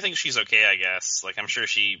 Yeah, make her think she's okay, I guess. Like, I'm sure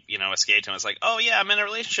she, escaped and was like, oh yeah, I'm in a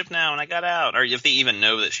relationship now and I got out. Or if they even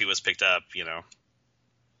know that she was picked up, Yeah,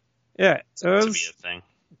 so to that be was a thing.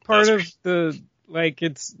 part of the, like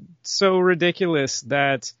it's so ridiculous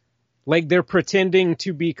that like they're pretending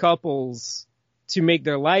to be couples to make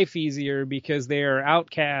their life easier because they are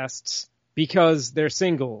outcasts because they're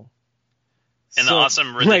single. And So, the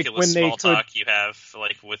awesome, like, ridiculous when they small talk you have,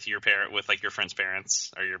 like, with your parent, with, like, your friend's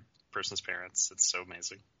parents, or your person's parents. It's so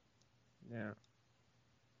amazing. Yeah.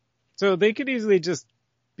 So they could easily just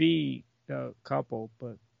be a couple,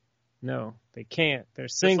 but no, they can't. They're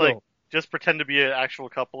single. Just pretend to be an actual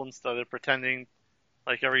couple instead of pretending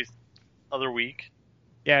like every other week.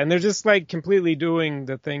 Yeah, and they're just, like, completely doing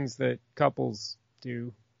the things that couples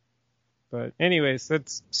do. But anyways,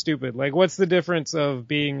 that's stupid. Like, what's the difference of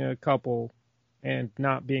being a couple and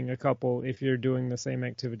not being a couple if you're doing the same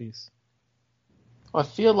activities? I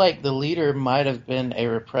feel like the leader might have been a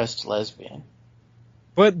repressed lesbian.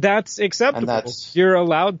 But that's acceptable. And that's... You're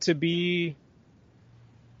allowed to be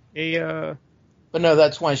a... But no,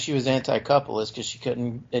 that's why she was anti-couple, is because she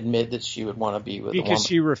couldn't admit that she would want to be with a woman. Because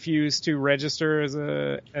she refused to register as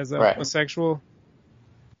a right. homosexual?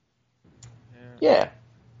 Yeah.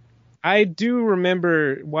 I do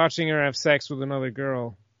remember watching her have sex with another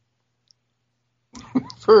girl.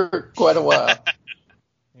 For quite a while.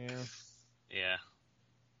 Yeah. Yeah.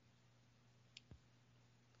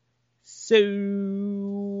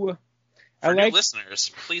 So... For new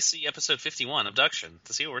listeners, please see episode 51, Abduction,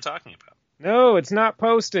 to see what we're talking about. No, it's not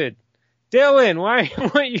posted. Dylan, why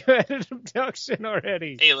won't you edit Abduction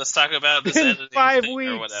already? Hey, let's talk about this editing 5 thing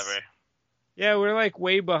weeks. or whatever. Yeah, we're like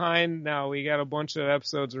way behind now. We got a bunch of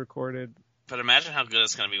episodes recorded. But imagine how good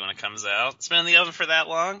it's going to be when it comes out. It's been in the oven for that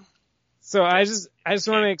long. So I just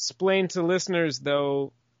want to explain to listeners,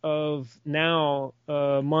 though, of now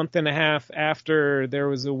a month and a half after there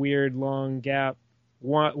was a weird long gap,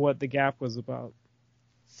 what the gap was about.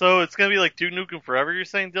 So it's gonna be like Duke Nukem Forever, you're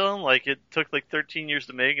saying, Dylan? Like it took like 13 years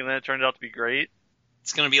to make, and then it turned out to be great.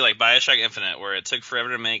 It's going to be like Bioshock Infinite, where it took forever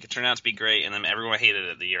to make, it turned out to be great, and then everyone hated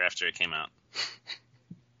it the year after it came out.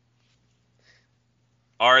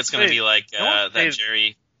 Or it's going to be like that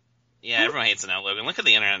Jerry... Yeah, everyone hates it now, Logan. Look at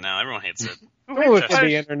the internet now. Everyone hates it. Look at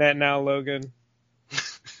the internet now, Logan.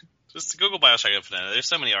 Just Google Bioshock Infinite. There's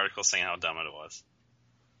so many articles saying how dumb it was.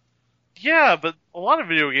 Yeah, but a lot of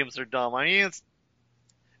video games are dumb. I mean, it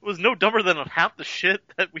was no dumber than half the shit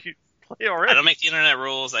that we play already. I don't make the internet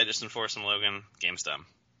rules. I just enforce them, Logan. Game's dumb.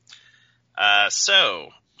 So,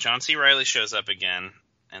 John C. Reilly shows up again,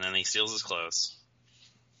 and then he steals his clothes.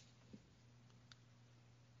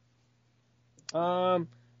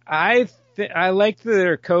 I liked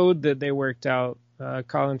their code that they worked out,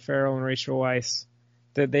 Colin Farrell and Rachel Weisz,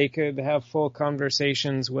 that they could have full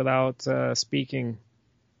conversations without speaking.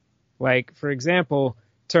 Like, for example,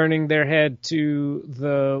 turning their head to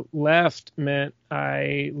the left meant,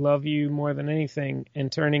 I love you more than anything,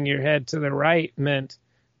 and turning your head to the right meant,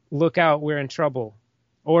 look out, we're in trouble.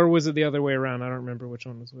 Or was it the other way around? I don't remember which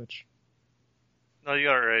one was which. No, you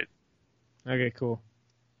got it right. Okay, cool.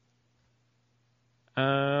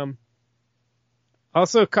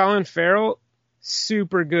 Also, Colin Farrell,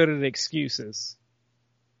 super good at excuses.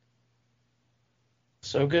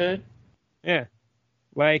 So good? Yeah.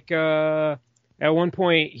 Like, at one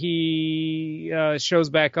point, he shows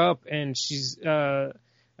back up, and she's, Lea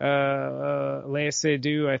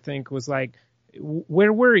Seydoux, I think, was like,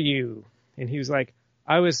 where were you? And he was like,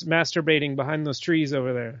 I was masturbating behind those trees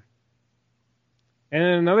over there. And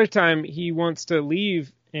then another time, he wants to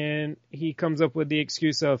leave, and he comes up with the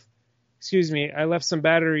excuse of, excuse me, I left some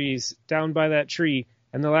batteries down by that tree,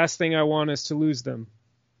 and the last thing I want is to lose them.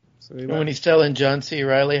 So when he's telling John C.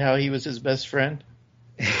 Reilly how he was his best friend?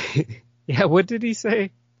 Yeah, what did he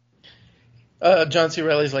say? John C.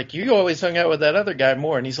 Reilly's like, you always hung out with that other guy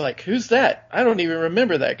more. And he's like, who's that? I don't even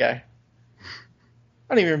remember that guy.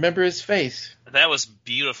 I don't even remember his face. That was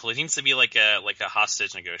beautiful. He seems to be like a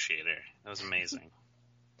hostage negotiator. That was amazing.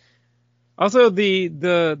 Also,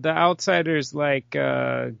 the outsiders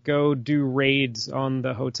go do raids on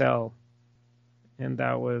the hotel, and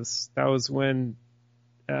that was when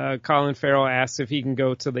Colin Farrell asks if he can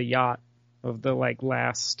go to the yacht of the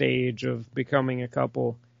last stage of becoming a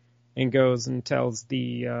couple, and goes and tells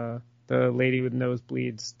the lady with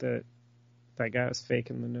nosebleeds that guy was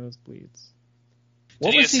faking the nosebleeds.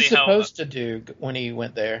 What was he supposed to do when he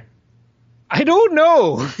went there? I don't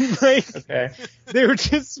know. Okay. They were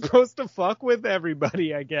just supposed to fuck with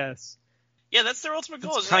everybody, I guess. Yeah, that's their ultimate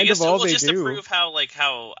goal. It's kind of all they do. To prove how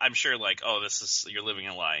I'm sure, you're living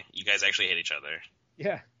a lie. You guys actually hate each other.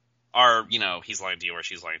 Yeah. Or, he's lying to you or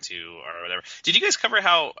she's lying to you or whatever. Did you guys cover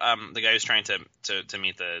how the guy who's trying to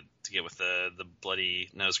get with the bloody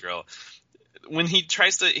nose girl, when he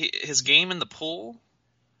tries his game in the pool,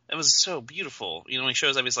 It was so beautiful. When he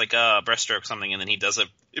shows up, he's like, breaststroke something, and then he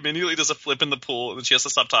immediately does a flip in the pool, and then she has to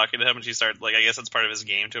stop talking to him, and she starts, I guess that's part of his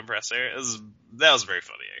game to impress her. That was very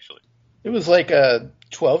funny, actually. It was like a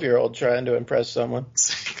 12-year-old trying to impress someone.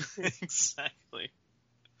 Exactly.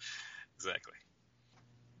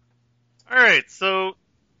 Alright, so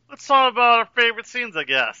let's talk about our favorite scenes, I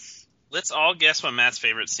guess. Let's all guess what Matt's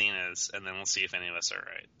favorite scene is, and then we'll see if any of us are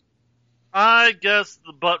right. I guess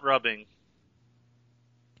the butt rubbing.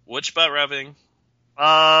 Which butt rubbing?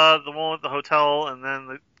 The one with the hotel, and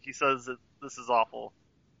then he says that this is awful.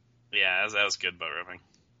 Yeah, that was good butt rubbing.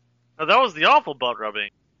 Oh, that was the awful butt rubbing.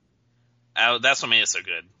 That's what made it so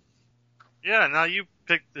good. Yeah, now you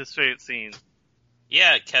picked his favorite scene.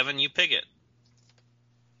 Yeah, Kevin, you pick it.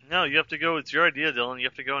 No, you have to go. It's your idea, Dylan. You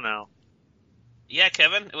have to go now. Yeah,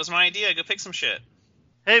 Kevin, it was my idea. Go pick some shit.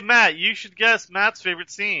 Hey, Matt, you should guess Matt's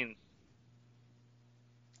favorite scene.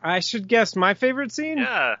 I should guess my favorite scene?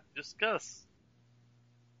 Yeah, just guess.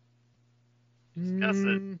 Guess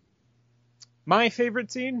it. My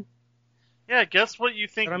favorite scene? Yeah, guess what you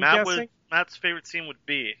think Matt's favorite scene would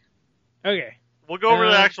be. Okay. We'll go over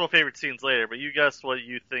the actual favorite scenes later, but you guess what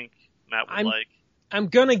you think Matt would like. I'm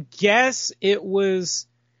gonna guess it was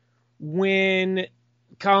when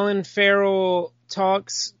Colin Farrell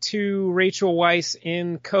talks to Rachel Weisz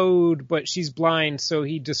in code, but she's blind, so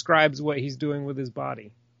he describes what he's doing with his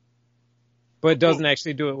body. But doesn't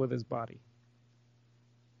actually do it with his body.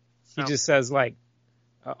 He just says,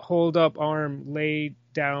 hold up arm, lay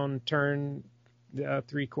down, turn,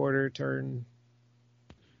 3/4 turn.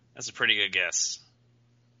 That's a pretty good guess.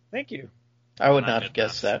 Thank you. I would not have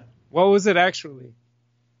guessed that. What was it actually?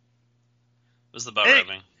 It was the butt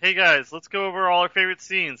rubbing. Hey guys, let's go over all our favorite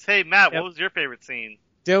scenes. Hey Matt, What was your favorite scene?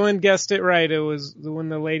 Dylan guessed it right. It was when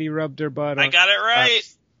the lady rubbed her butt. I got it right.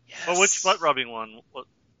 Yes. Oh, which butt rubbing one?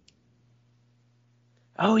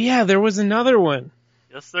 Oh yeah, there was another one.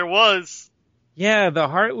 Yes, there was. Yeah, the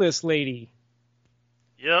heartless lady.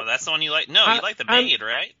 Yep. Oh, that's the one you like? No, you like the maid,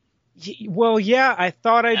 right? Well, yeah, I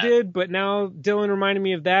thought I did, but now Dylan reminded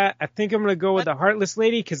me of that. I think I'm going to go with the heartless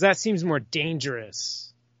lady because that seems more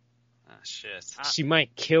dangerous. Oh, shit. She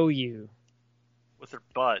might kill you. With her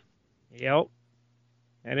butt. Yep.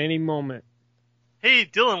 At any moment. Hey,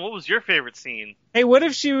 Dylan, what was your favorite scene? Hey, what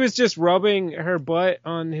if she was just rubbing her butt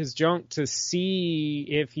on his junk to see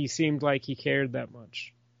if he seemed like he cared that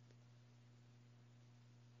much?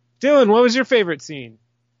 Dylan, what was your favorite scene?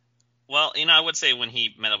 Well, I would say when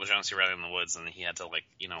he met up with John C. Reilly in the woods and he had to,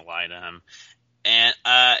 lie to him. And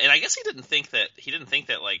I guess he didn't think that, he didn't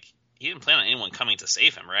plan on anyone coming to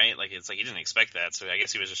save him, right? He didn't expect that, so I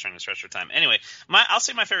guess he was just trying to stretch for time. Anyway, I'll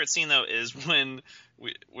say my favorite scene, though, is when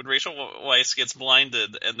Rachel Weisz gets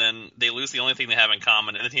blinded and then they lose the only thing they have in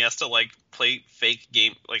common, and then he has to, play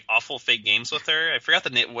awful fake games with her. I forgot the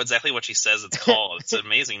name, exactly what she says it's called. It's an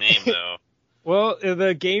amazing name, though. Well,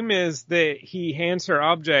 the game is that he hands her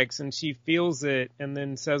objects and she feels it and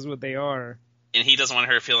then says what they are. And he doesn't want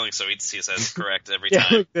her feeling, so he says correct every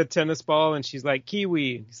time. Like the tennis ball, and she's like,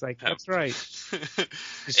 kiwi. He's like, that's right.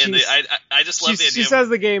 And I just love the idea. She says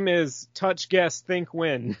the game is touch, guess, think,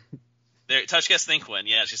 win. Touch, guess, think, win.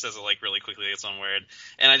 Yeah, she says it really quickly. It's one word.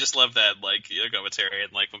 And I just love that, commentary,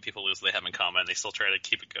 and when people lose what they have in common, they still try to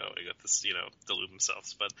keep it going with this, delude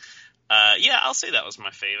themselves. But, yeah, I'll say that was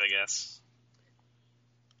my fave, I guess.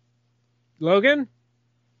 Logan?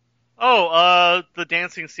 Oh, the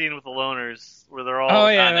dancing scene with the loners, where they're all... Oh,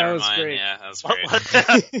 yeah, that was great. Yeah, that was great.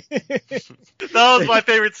 That was my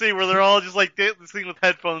favorite scene, where they're all just, dancing with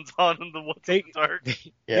headphones on in the in the dark.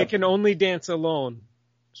 They can only dance alone.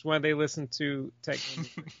 That's why they listen to techno.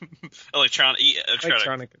 Electronic.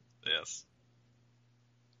 Yes.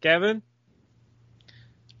 Kevin?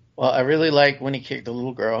 Well, I really like when he kicked the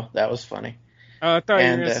little girl. That was funny. I thought you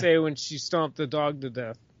were going to say when she stomped the dog to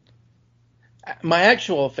death. My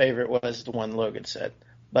actual favorite was the one Logan said.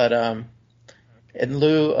 But in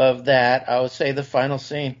lieu of that, I would say the final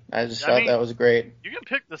scene. I just thought that was great. You can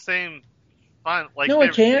pick the same final... No, I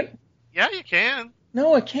can't. Scene. Yeah, you can.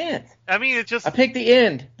 No, I can't. I mean, it's just... I picked the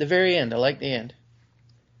end. The very end. I like the end.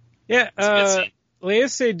 Yeah, Léa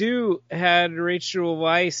Seydoux had Rachel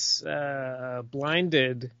Weisz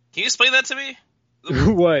blinded. Can you explain that to me?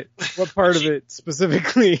 What? What part of it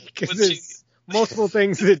specifically? Because there's multiple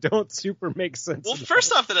things that don't super make sense. Well,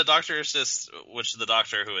 first off, that a doctor is the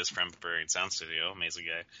doctor who is from Bavarian Sound Studio, amazing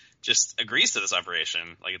guy, just agrees to this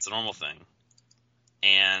operation like it's a normal thing.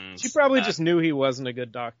 And she probably just knew he wasn't a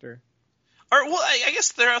good doctor. Or, well, I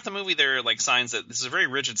guess throughout the movie there are like signs that this is a very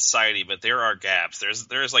rigid society, but there are gaps.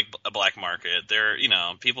 There's like a black market. There,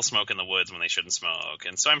 people smoke in the woods when they shouldn't smoke,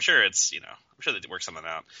 and so I'm sure I'm sure they work something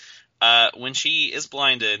out. When she is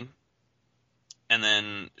blinded, and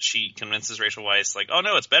then she convinces Rachel Weisz, like, oh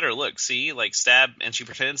no, it's better. Look, see, like stab, and she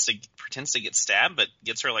pretends to get stabbed, but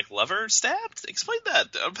gets her like lover stabbed. Explain that.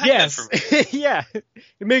 Unpack that for me. Yeah,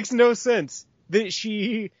 it makes no sense that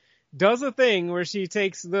she does a thing where she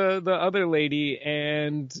takes the other lady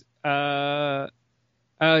and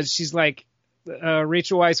she's like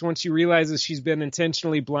Rachel Weisz, once she realizes she's been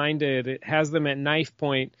intentionally blinded, it has them at knife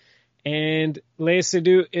point, and Léa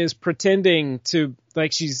Seydoux is pretending to,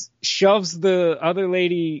 like, she shoves the other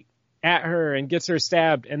lady at her and gets her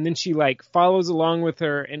stabbed, and then she like follows along with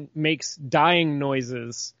her and makes dying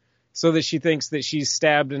noises so that she thinks that she's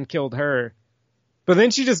stabbed and killed her, but then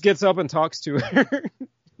she just gets up and talks to her.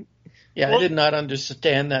 Yeah, well, I did not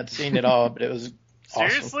understand that scene at all, but it was awesome.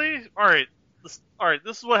 Seriously? All right,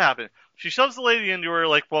 this is what happened. She shoves the lady into her,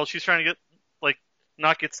 like, well, she's trying to get, like,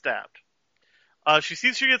 not get stabbed. She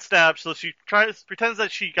sees she gets stabbed, so she pretends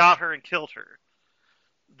that she got her and killed her.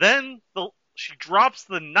 Then she drops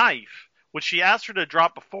the knife, which she asked her to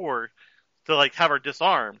drop before to, like, have her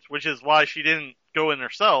disarmed, which is why she didn't go in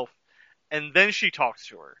herself, and then she talks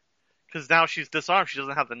to her. Because now she's disarmed, she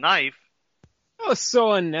doesn't have the knife. That was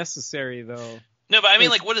so unnecessary, though. No, but I mean,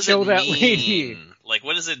 like, what does it mean? Lady. Like,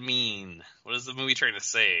 what does it mean? What is the movie trying to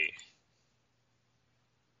say?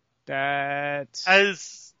 That...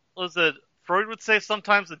 As, what was it, Freud would say,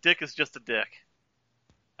 sometimes a dick is just a dick.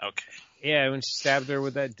 Okay. Yeah, when she stabbed her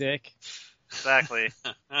with that dick. Exactly.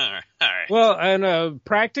 All right. Well, in a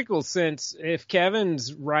practical sense, if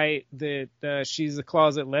Kevin's right that she's a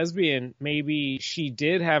closet lesbian, maybe she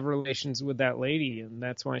did have relations with that lady, and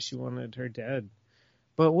that's why she wanted her dead.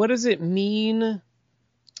 But what does it mean?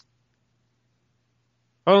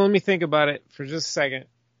 Oh, let me think about it for just a second.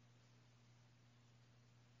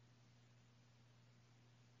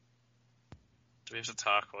 Do we have to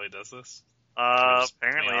talk while he does this?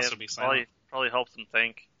 Apparently, it probably helps him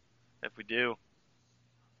think. If we do.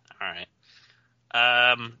 All right.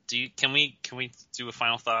 Can we do a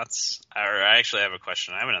final thoughts? Or I actually have a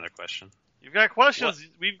question. I have another question. You've got questions.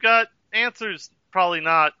 What? We've got answers. Probably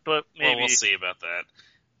not, but maybe. Well, we'll see about that.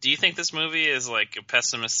 Do you think this movie is like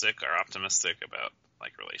pessimistic or optimistic about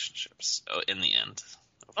like relationships in the end?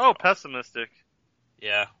 Overall? Oh, pessimistic.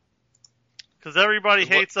 Yeah. Because everybody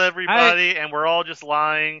hates everybody, and we're all just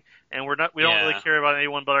lying, and we don't really care about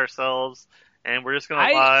anyone but ourselves. And we're just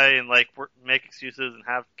gonna lie and like make excuses and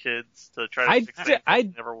have kids to try to fix things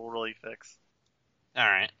that never will really fix. All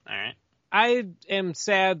right. I am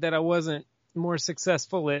sad that I wasn't more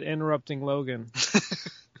successful at interrupting Logan.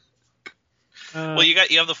 Well, you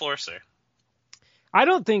have the floor, sir. I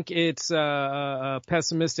don't think it's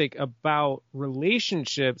pessimistic about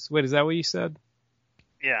relationships. Wait, is that what you said?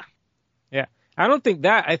 Yeah. Yeah. I don't think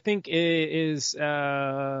that. I think it is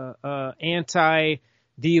anti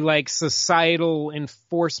the like societal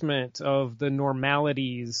enforcement of the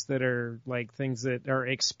normalities that are like things that are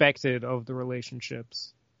expected of the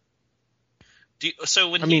relationships. So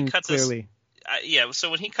when he cuts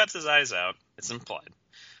his eyes out, it's implied.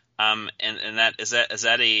 And that is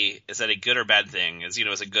that a good or bad thing? Is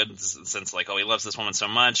it good in the sense like, oh, he loves this woman so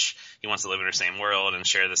much, he wants to live in her same world and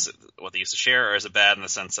share this what they used to share, or is it bad in the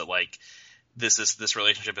sense that like this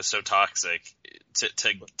relationship is so toxic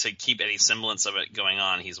to keep any semblance of it going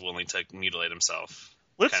on, he's willing to mutilate himself?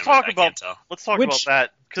 Let's talk about that.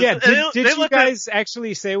 Yeah, did you guys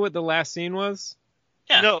actually say what the last scene was?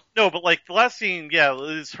 Yeah. No, but like the last scene, yeah,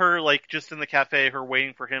 is her like just in the cafe, her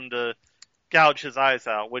waiting for him to gouge his eyes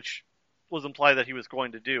out, which was implied that he was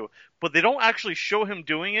going to do. But they don't actually show him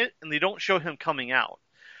doing it, and they don't show him coming out.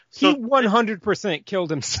 So he 100% killed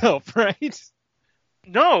himself, right?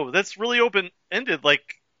 No, that's really open-ended. Like,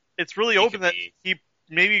 it's really open that he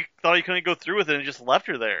maybe thought he couldn't go through with it and just left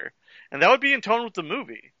her there. And that would be in tone with the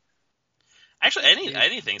movie. Actually, any of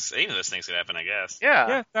those things could happen, I guess.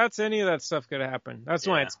 Yeah, any of that stuff could happen. That's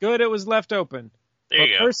why it's good it was left open. There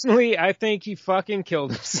you go. Personally, I think he fucking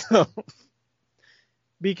killed himself.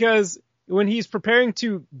 Because when he's preparing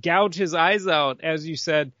to gouge his eyes out, as you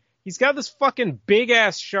said, he's got this fucking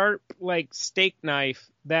big-ass sharp, like, steak knife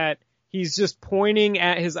that he's just pointing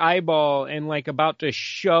at his eyeball and, like, about to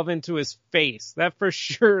shove into his face. That for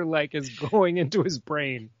sure, like, is going into his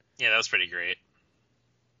brain. Yeah, that was pretty great.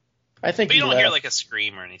 I think but you don't hear, like, a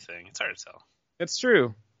scream or anything. It's hard to tell. That's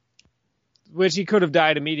true. Which he could have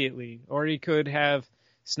died immediately. Or he could have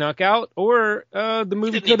snuck out. Or the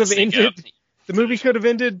movie could have ended. The movie could have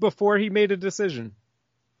ended before he made a decision.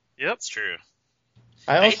 Yep. It's true.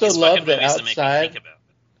 I hate also these love fucking that movies that make me outside. think about it.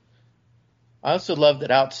 I also love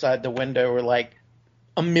that outside the window were like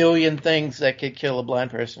a million things that could kill a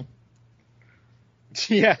blind person.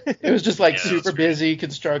 Yeah. It was just like Yeah, super that's great. busy,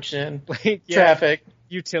 construction, Like, yeah, traffic.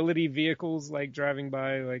 utility vehicles like driving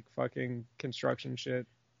by, like fucking construction shit.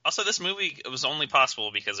 Also, this movie was only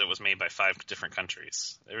possible because it was made by 5 different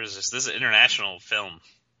countries. This is an international film.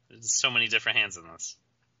 There's so many different hands in this.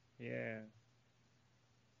 Yeah.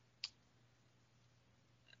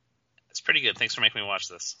 It's pretty good. Thanks for making me watch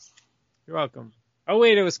this. You're welcome. Oh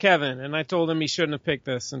wait, it was Kevin, and I told him he shouldn't have picked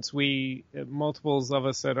this since multiples of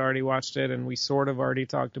us had already watched it, and we sort of already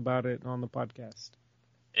talked about it on the podcast.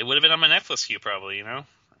 It would have been on my Netflix queue probably, you know?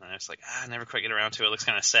 And I was like, I never quite get around to it. It looks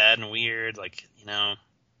kind of sad and weird, like, you know.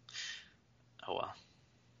 Oh well.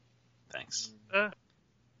 Thanks.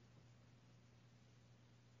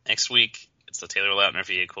 Next week, it's the Taylor Lautner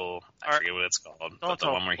vehicle. I forget what it's called, but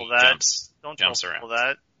the one where he jumps around.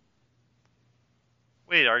 That.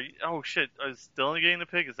 Wait, are you? Oh shit! Is Dylan getting to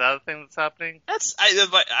pick? Is that a thing that's happening?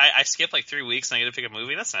 I skipped like 3 weeks and I get to pick a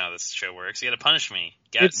movie. That's not how this show works. You got to punish me.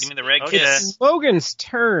 Give me the red okay. kiss. It's Logan's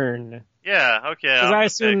turn. Yeah. Okay. Because I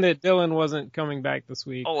assumed that Dylan wasn't coming back this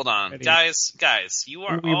week. Hold on, guys. You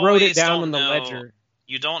are. We wrote it down on the ledger.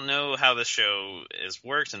 You don't know how this show is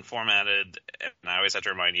worked and formatted, and I always have to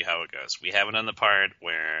remind you how it goes. We haven't done the part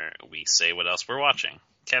where we say what else we're watching.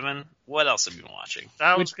 Kevin, what else have you been watching?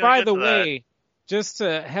 Which, by the way, just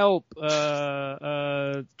to help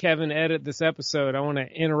Kevin edit this episode, I want to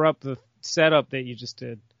interrupt the setup that you just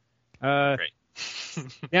did. Great.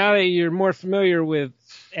 Now that you're more familiar with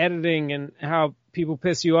editing and how people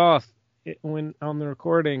piss you off when on the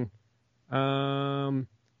recording,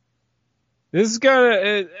 this is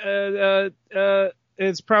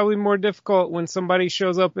it's probably more difficult when somebody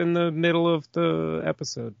shows up in the middle of the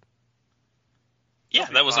episode. Yeah,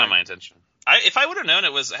 that was not my intention. If I would have known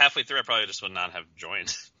it was halfway through, I probably just would not have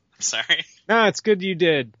joined. I'm sorry. No, it's good you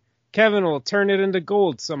did. Kevin will turn it into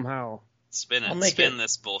gold somehow. Spin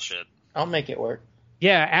this bullshit. I'll make it work.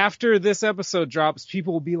 Yeah, after this episode drops,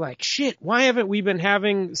 people will be like, shit, why haven't we been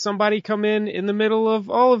having somebody come in the middle of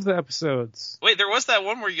all of the episodes? Wait, there was that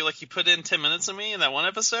one where you put in 10 minutes of me in that one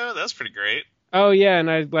episode? That was pretty great. Oh, yeah, and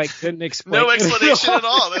I didn't explain. No explanation at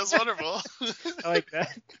all. That was wonderful. I like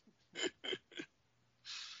that.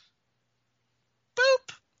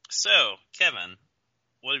 Boop. So, Kevin,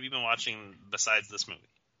 what have you been watching besides this movie?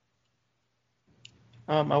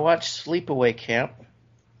 I watched Sleepaway Camp.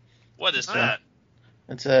 What is that?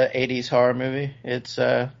 It's a 80s horror movie. It's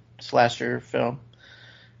a slasher film.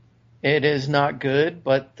 It is not good,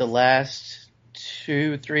 but the last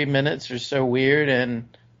 2-3 minutes are so weird and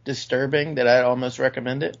disturbing that I'd almost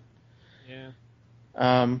recommend it. Yeah.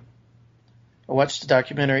 I watched a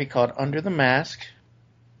documentary called Under the Mask.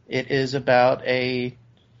 It is about a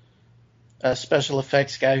special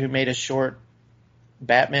effects guy who made a short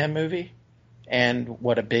Batman movie. And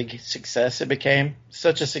what a big success it became.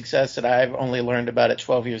 Such a success that I've only learned about it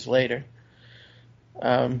 12 years later.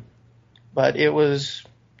 But it's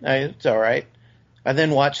all right. I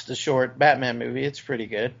then watched the short Batman movie. It's pretty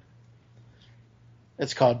good.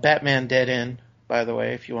 It's called Batman Dead End, by the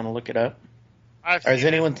way, if you want to look it up.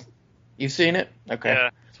 You've seen it? Okay.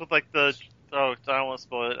 Yeah, it's with I don't want to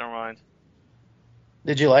spoil it. Never mind.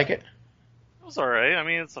 Did you like it? It was all right. I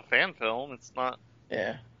mean, it's a fan film. It's not.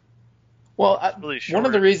 Yeah. Well, one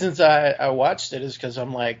of the reasons I watched it is because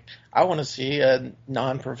I'm like, I want to see a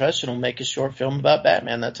non-professional make a short film about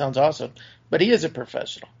Batman. That sounds awesome. But he is a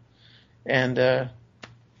professional. And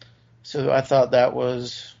so I thought that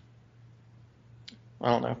was, I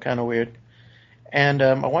don't know, kind of weird. And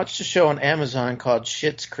I watched a show on Amazon called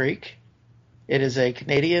Schitt's Creek. It is a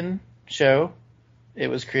Canadian show. It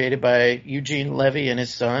was created by Eugene Levy and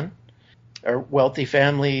his son. A wealthy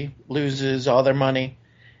family loses all their money.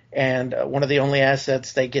 And one of the only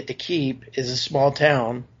assets they get to keep is a small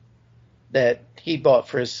town that he bought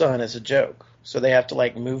for his son as a joke. So they have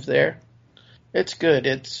to move there. It's good.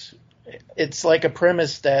 It's like a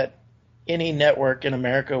premise that any network in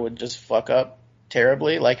America would just fuck up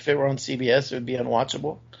terribly. Like if it were on CBS, it would be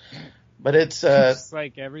unwatchable. But it's just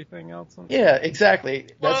like everything else. Yeah, exactly.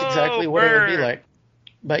 That's exactly what it would be like.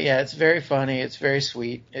 But yeah, it's very funny. It's very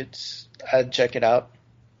sweet. I'd check it out.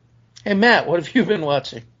 Hey Matt, what have you been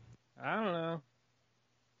watching? I don't know.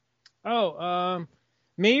 Oh,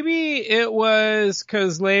 maybe it was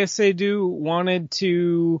because Léa Seydoux wanted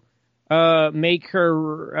to make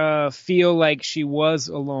her feel like she was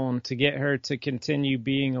alone to get her to continue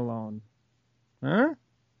being alone. Huh?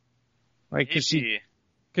 Because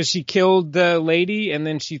she killed the lady and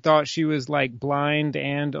then she thought she was blind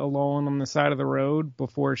and alone on the side of the road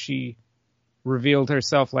before she revealed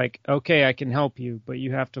herself like, okay, I can help you, but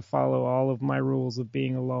you have to follow all of my rules of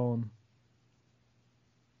being alone.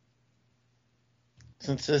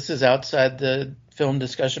 Since this is outside the film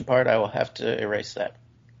discussion part, I will have to erase that.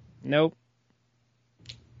 Nope.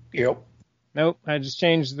 Yep. Nope. I just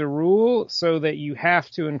changed the rule so that you have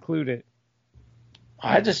to include it.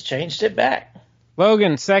 I just changed it back.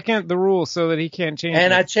 Logan, second the rule so that he can't change it.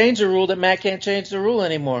 And I changed the rule that Matt can't change the rule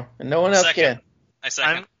anymore, and no one else Second. can. I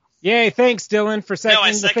second. Yay, thanks, Dylan, for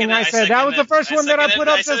seconding the seconded thing I it, said. That was the first one that I put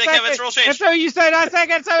up to seconded Kevin's rule second. change. And so you said I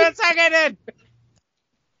second, so it's seconded.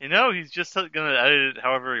 You know, he's just gonna edit it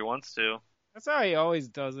however he wants to. That's how he always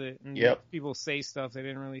does it. And Yep. people say stuff they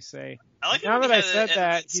didn't really say. I like it Now when that he I said edits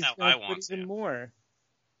that, he's how going I to put want even to. more.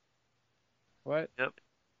 What?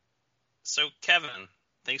 So, Kevin,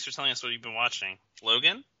 thanks for telling us what you've been watching.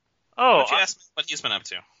 Logan? Oh, Why don't you ask me what he's been up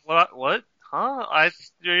to? what? Huh? I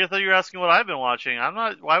thought you were asking what I've been watching. I'm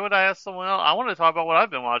not. Why would I ask someone else? I want to talk about what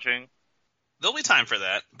I've been watching. There'll be time for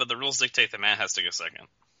that, but the rules dictate that Matt has to go second.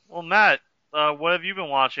 Well, Matt, what have you been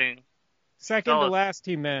watching? Second Tell to us. last,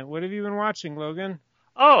 he meant. What have you been watching, Logan?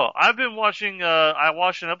 Oh, I've been watching. I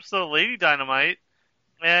watched an episode of Lady Dynamite,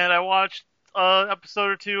 and I watched an episode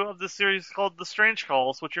or two of this series called The Strange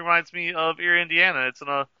Calls, which reminds me of Erie, Indiana. It's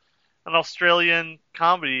an Australian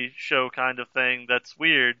comedy show kind of thing that's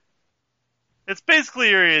weird. It's basically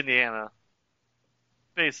Erie, Indiana.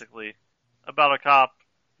 Basically. About a cop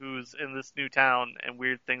who's in this new town and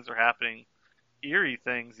weird things are happening. Eerie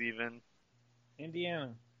things, even.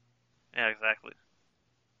 Indiana. Yeah, exactly.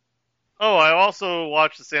 Oh, I also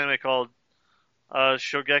watched this anime called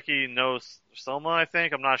Shogeki no Soma, I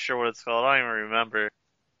think. I'm not sure what it's called. I don't even remember.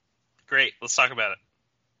 Great, let's talk about it.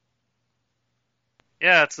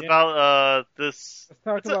 Yeah, it's about this. Let's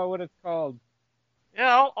talk about what it's called.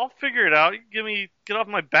 Yeah, I'll figure it out. You get off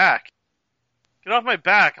my back. Get off my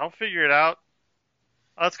back. I'll figure it out.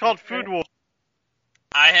 It's called Food War.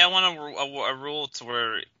 I want a rule to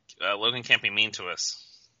where Logan can't be mean to us.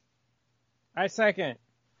 I second.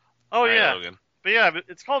 Oh, All right, yeah. Logan. But yeah,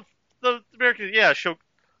 it's called the American. Yeah,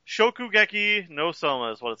 Shokugeki no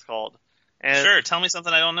Soma is what it's called. And Sure, tell me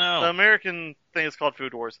something I don't know. the American thing is called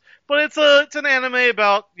Food Wars. But it's an anime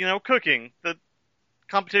about, cooking. The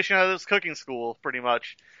competition at this cooking school, pretty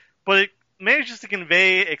much. But it manages to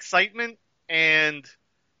convey excitement and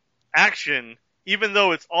action, even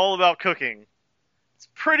though it's all about cooking. It's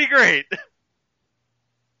pretty great.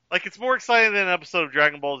 Like, it's more exciting than an episode of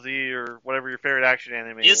Dragon Ball Z or whatever your favorite action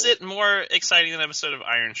anime is. Is it more exciting than an episode of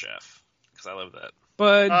Iron Chef? Because I love that.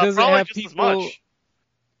 But does it probably have just as people... much.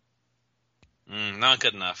 Not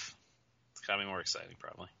good enough. It's gotta be more exciting,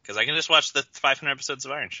 probably. Because I can just watch the 500 episodes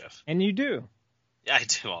of Iron Chef. And you do. Yeah, I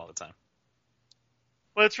do all the time.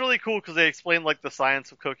 But it's really cool because they explain, like, the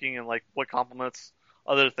science of cooking and, like, what complements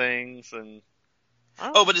other things and...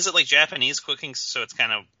 Oh, but is it like Japanese cooking? So it's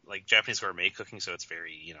kind of like Japanese gourmet cooking, so it's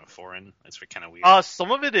very, foreign. It's kind of weird.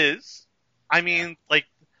 Some of it is. I mean, like,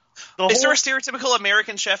 the Is there whole... a stereotypical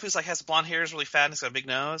American chef who's like has blonde hair, is really fat, and has got a big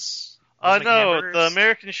nose? No, the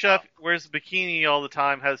American chef wears a bikini all the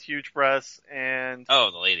time, has huge breasts, and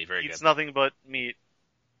Oh, the lady, very eats good. nothing but meat.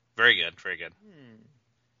 Very good, very good.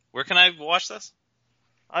 Where can I watch this?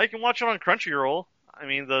 You can watch it on Crunchyroll. I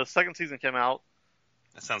mean, the second season came out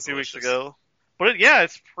That sounds a few weeks delicious. ago. But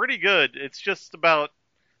it's pretty good. It's just about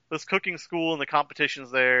this cooking school and the competitions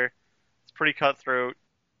there. It's pretty cutthroat.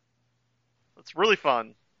 It's really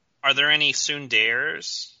fun. Are there any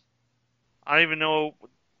tsunderes? I don't even know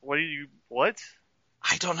what?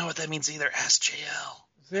 I don't know what that means either. Ask JL.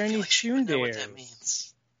 Is there I feel any like she would know what tsunderes? that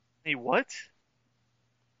means. Hey, what?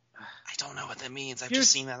 I don't know what that means. I've You're- just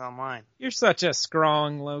seen that online. You're such a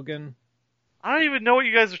strong, Logan. I don't even know what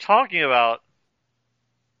you guys are talking about.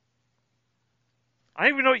 I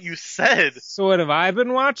don't even know what you said. So what have I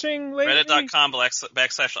been watching lately?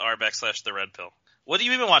 Reddit.com/r/the red pill. What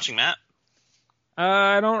have you been watching, Matt?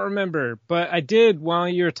 I don't remember, but I did, while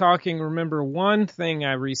you were talking, remember one thing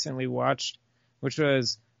I recently watched, which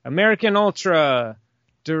was American Ultra,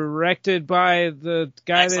 directed by the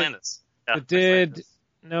guy Max that Landis. Yeah, did...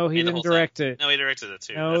 No, he Made the didn't whole direct it. No, he directed it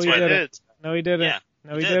too. No, That's he why I didn't. did. No, he didn't. Yeah,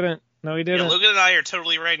 no, he he did. didn't. No, he Yeah, didn't. Logan and I are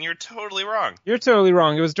totally right, and you're totally wrong. You're totally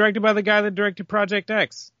wrong. It was directed by the guy that directed Project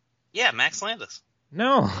X. Yeah, Max Landis.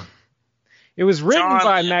 No. It was written John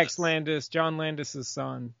by Landis. Max Landis, John Landis'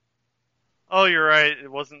 son. Oh, you're right.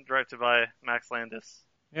 It wasn't directed by Max Landis.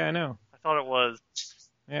 Yeah, I know. I thought it was.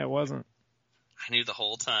 Yeah, it wasn't. I knew the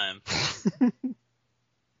whole time.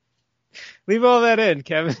 Leave all that in,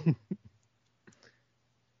 Kevin.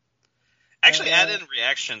 Actually, add in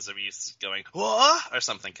reactions of you going, "What?" or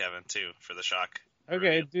something, Kevin, too, for the shock.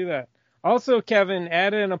 Okay, review. do that. Also, Kevin,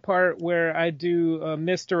 add in a part where I do a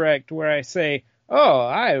misdirect where I say, "Oh,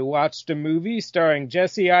 I watched a movie starring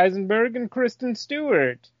Jesse Eisenberg and Kristen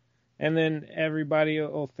Stewart," and then everybody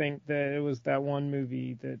will think that it was that one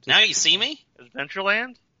movie that. Just... Now You See Me?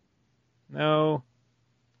 Adventureland? No.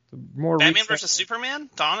 The more Batman recent vs. Superman?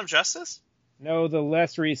 Dawn of Justice? No, the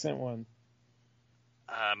less recent one.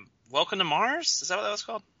 Welcome to Mars? Is that what that was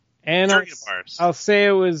called? And Journey to Mars. I'll say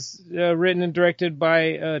it was written and directed by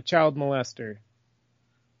a child molester.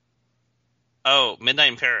 Oh,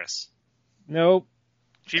 Midnight in Paris. Nope.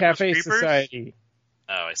 Jeepers Cafe Creepers? Society.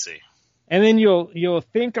 Oh, I see. And then you'll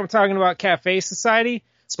think I'm talking about Cafe Society.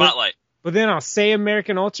 Spotlight. But then I'll say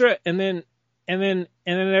American Ultra, and then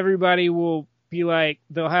everybody will be like,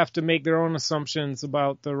 they'll have to make their own assumptions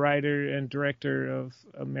about the writer and director of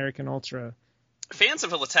American Ultra. Fans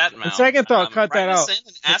of Latatmouth. On second thought, cut that write us out. in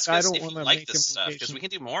and ask I us don't if you wanna like make this stuff, because implications. we can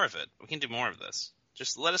do more of it. We can do more of this.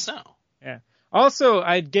 Just let us know. Yeah. Also,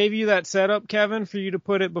 I gave you that setup, Kevin, for you to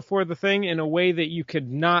put it before the thing in a way that you could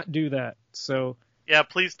not do that. So Yeah,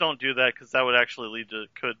 please don't do that, because that would actually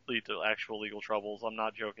could lead to actual legal troubles. I'm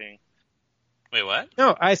not joking. Wait, what?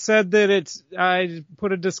 no, I said that I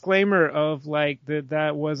put a disclaimer of like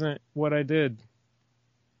that wasn't what I did.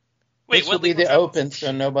 Wait, This will what be legal the troubles? open,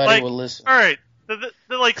 so nobody Like, will listen. All right, the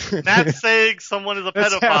like Matt saying someone is a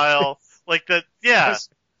That's pedophile, like that. Yeah,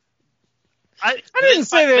 I didn't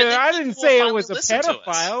say but that. then I people didn't say it finally was a listen to us.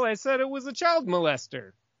 pedophile. I said it was a child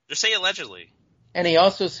molester. Just say allegedly. And he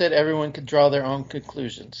also said everyone could draw their own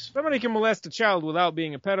conclusions. Somebody can molest a child without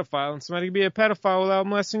being a pedophile, and somebody can be a pedophile without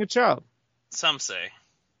molesting a child. Some say.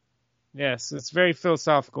 Yes, it's very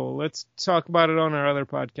philosophical. Let's talk about it on our other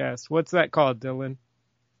podcast. What's that called, Dylan?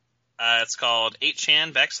 It's called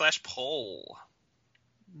 8chan/poll.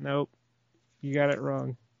 Nope. You got it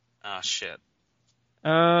wrong. Oh, shit.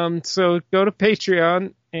 So go to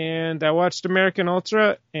Patreon, and I watched American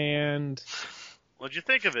Ultra, and what'd you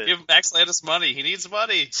think of it? Give Max Landis money. He needs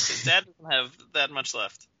money. His dad doesn't have that much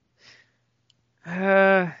left.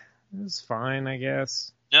 it was fine, I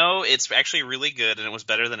guess. No, it's actually really good, and it was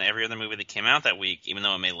better than every other movie that came out that week, even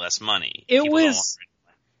though it made less money. It People don't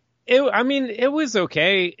was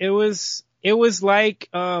okay. It was like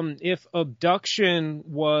if Abduction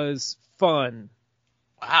was fun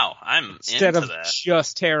Wow, I'm instead into of that.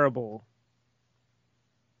 just terrible.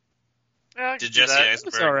 Yeah, I can Did do Jesse that. It was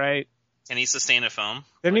Eisenberg, all right. can he sustain a film?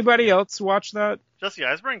 Did anybody else watch that? Jesse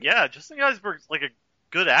Eisenberg? Yeah, Jesse Eisenberg's like a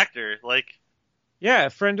good actor. Like, Yeah, a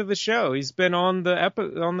friend of the show. He's been on the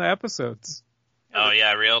episodes. Oh, yeah,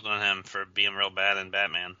 I railed on him for being real bad in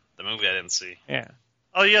Batman. The movie I didn't see. Yeah.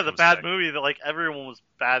 oh yeah, the Was bad that- movie that like everyone was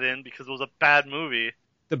bad in because it was a bad movie.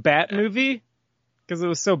 The Bat movie? Because it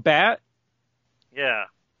was so bad? Yeah,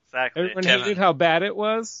 exactly. Everyone Kevin. hated how bad it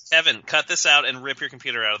was? Kevin, cut this out and rip your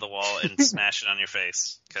computer out of the wall and smash it on your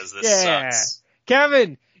face, because this Yeah. sucks.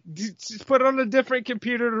 Kevin, just put on a different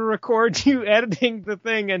computer to record you editing the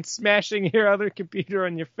thing and smashing your other computer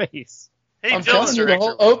on your face. Hey, I'm telling you, the Dylan.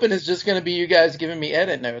 whole open is just going to be you guys giving me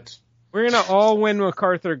edit notes. We're going to all win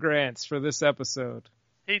MacArthur grants for this episode.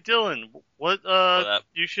 Hey, Dylan. What up?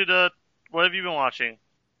 you should what have you been watching?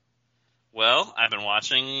 Well, I've been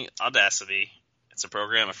watching Audacity. It's a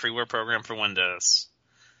freeware program for Windows.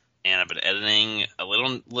 And I've been editing a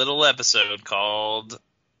little episode called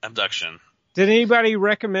Abduction. Did anybody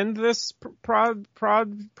recommend this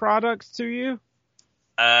product to you?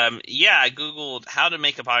 Yeah, I Googled how to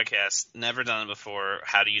make a podcast. Never done it before.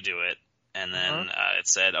 How do you do it? And then it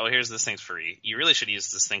said, oh, here's this thing's free. You really should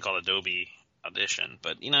use this thing called Adobe Audition.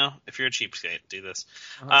 But, if you're a cheapskate, do this.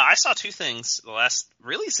 I saw two things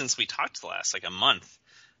since we talked last, like a month.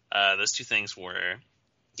 Those two things were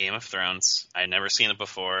Game of Thrones. I'd never seen it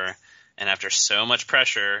before. And after so much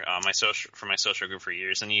pressure on from my social group for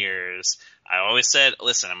years and years, I always said,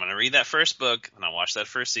 listen, I'm going to read that first book, and I'll watch that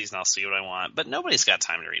first season, I'll see what I want. But nobody's got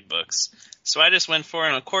time to read books. So I just went for it,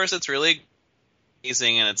 and of course it's really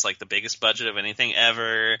amazing, and it's like the biggest budget of anything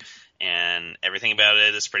ever, and everything about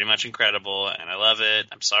it is pretty much incredible, and I love it.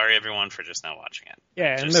 I'm sorry, everyone, for just not watching it.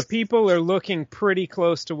 Yeah, and the people are looking pretty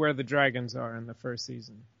close to where the dragons are in the first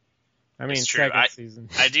season. I mean, It's true. second season.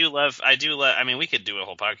 I do love, I mean, we could do a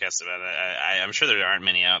whole podcast about it. I'm sure there aren't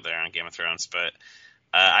many out there on Game of Thrones, but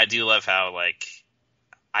I do love how, like,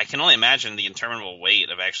 I can only imagine the interminable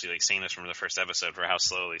wait of actually, like, seeing this from the first episode for how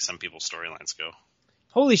slowly some people's storylines go.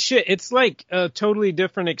 Holy shit, it's like a totally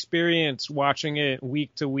different experience watching it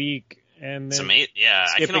week to week and It's then amazing. Yeah,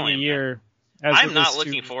 I can skipping only a year. as I'm it not is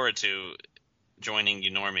looking to- forward to joining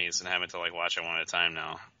you normies and having to, like, watch it one at a time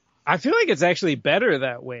now. I feel like it's actually better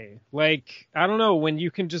that way. Like, I don't know, when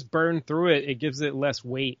you can just burn through it, it gives it less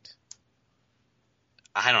weight.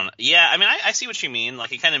 I don't know. Yeah, I mean, I see what you mean.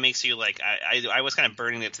 Like, it kind of makes you, like, I was kind of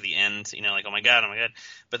burning it to the end, like, oh my god.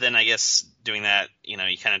 But then I guess doing that, you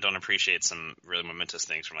kind of don't appreciate some really momentous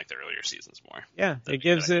things from, like, the earlier seasons more. Yeah, it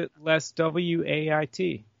gives it less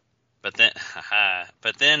WAIT. But then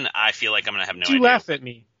I feel like I'm going to have no Did you idea. laugh at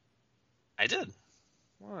me? I did.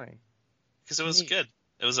 Why? Because it was good.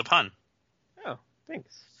 It was a pun. Oh,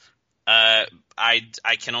 thanks. I'm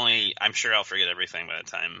sure I'll forget everything by the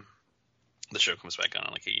time the show comes back on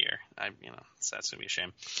in like a year. That's gonna be a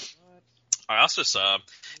shame. I also saw.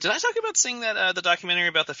 Did I talk about seeing that the documentary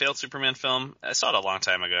about the failed Superman film? I saw it a long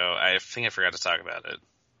time ago. I think I forgot to talk about it.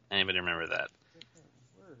 Anybody remember that?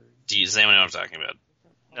 Does anyone know what I'm talking about?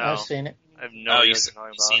 No, I've seen it. I have no Oh, idea you've what you're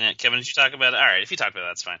talking about. seen it, Kevin? Did you talk about it? All right, if you talked about it,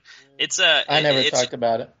 that's fine. It's I never talked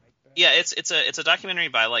about it. Yeah, it's a documentary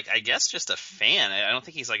by, like, I guess just a fan. I don't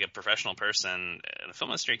think he's like a professional person. The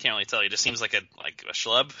film industry can't really tell. He just seems like a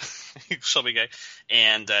schlub, schlubby guy.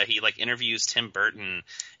 And he like interviews Tim Burton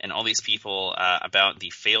and all these people about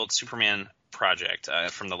the failed Superman project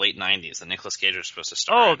from the late '90s that Nicolas Cage was supposed to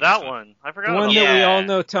star. Oh, in. that one. I forgot The one about that that. we all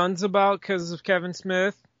know tons about because of Kevin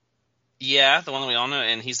Smith. Yeah, the one that we all know,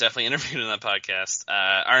 and he's definitely interviewed in that podcast.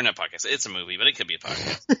 Or not podcast. It's a movie, but it could be a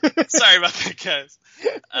podcast. Sorry about that, guys.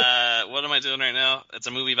 What am I doing right now? It's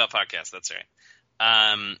a movie about podcasts. That's right.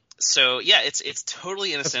 So yeah, it's totally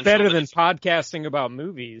It's inessential. better than podcasting about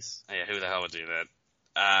movies. Yeah, who the hell would do that?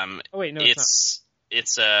 Oh wait, no, it's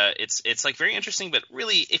like very interesting, but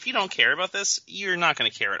really, if you don't care about this, you're not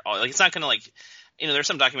going to care at all. Like, it's not going to, like, there's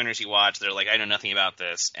some documentaries you watch, they're like, I know nothing about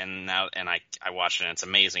this, and I watched it, and it's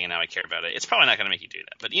amazing, and now I care about it. It's probably not going to make you do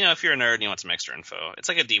that. But, if you're a nerd and you want some extra info, it's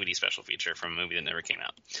like a DVD special feature from a movie that never came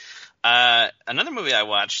out. Another movie I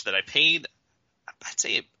watched that I paid, I'd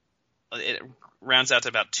say it rounds out to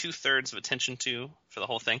about 2/3 of attention to for the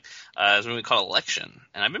whole thing, is a movie called Election.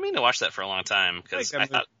 And I've been meaning to watch that for a long time, because I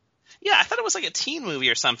thought it was like a teen movie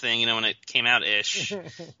or something, when it came out-ish.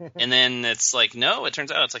 And then it's like, no, it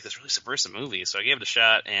turns out it's like this really subversive movie. So I gave it a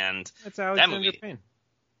shot, and That's Alexander that movie. Payne.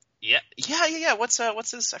 Yeah. What's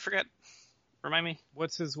his? I forgot. Remind me.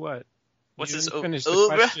 What's his what? What's You his didn't finish the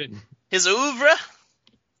oeuvre? question. His oeuvre?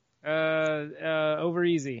 Over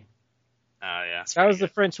easy. Oh yeah. That was the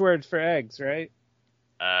French word for eggs, right?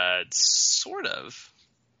 Sort of,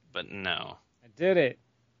 but no. I did it.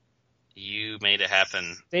 You made it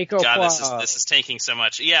happen. Steak au God, poivre. this is taking so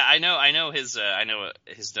much. Yeah, I know his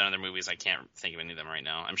done other movies. I can't think of any of them right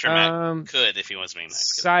now. I'm sure Matt could if he was being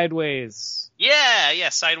nice. Sideways. Yeah,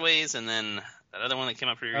 Sideways, and then that other one that came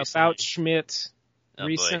up pretty recently. About Schmidt. Oh,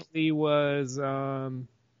 recently was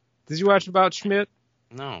did you watch About Schmidt?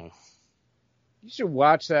 No. You should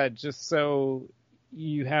watch that just so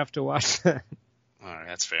you have to watch that. All right,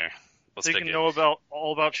 that's fair. Let's So you pick can it. know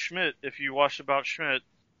all about Schmidt if you watched About Schmidt.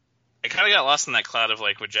 I kind of got lost in that cloud of,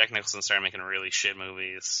 like, where Jack Nicholson started making really shit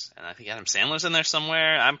movies, and I think Adam Sandler's in there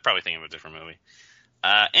somewhere. I'm probably thinking of a different movie.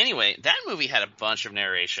 Anyway, that movie had a bunch of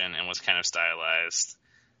narration and was kind of stylized.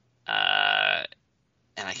 And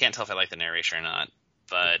I can't tell if I like the narration or not.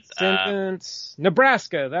 But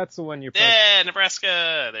Nebraska, that's the one you're probably... Yeah,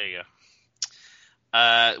 Nebraska. There you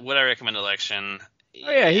go. Would I recommend Election?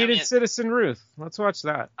 Oh yeah, he did Citizen Ruth. Let's watch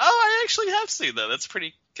that. Oh, I actually have seen that. That's a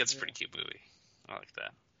pretty cute movie. I like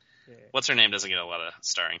that. Yeah. What's her name doesn't get a lot of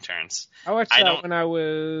starring turns. I watched that when I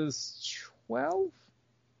was 12.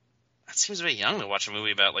 That seems a bit young to watch a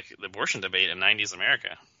movie about, like, the abortion debate in 90s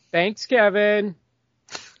America. Thanks, Kevin.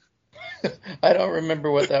 I don't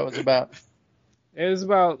remember what that was about. It was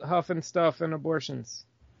about huffing stuff and abortions.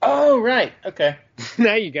 Oh, right. Okay.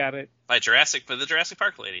 Now you got it. By the Jurassic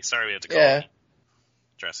Park lady. Sorry we had to call her.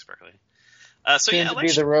 Jurassic Park lady. Seems to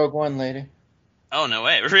be the Rogue One lady. Oh, no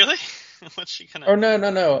way. Really? What's she gonna... Oh,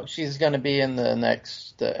 no. She's going to be in the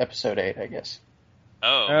next episode 8, I guess.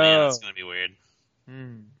 Oh, man, that's going to be weird.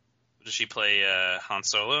 Hmm. Does she play Han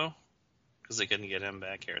Solo? Because they couldn't get him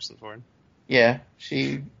back, Harrison Ford. Yeah,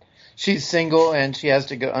 she's single and she has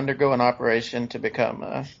to undergo an operation to become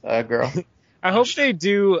a girl. I hope they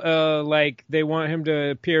do, like, they want him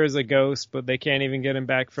to appear as a ghost, but they can't even get him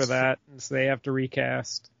back for that, so they have to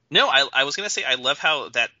recast. No, I was going to say, I love how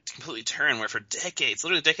that completely turned, where for decades,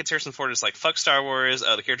 literally decades, Harrison Ford is like, fuck Star Wars,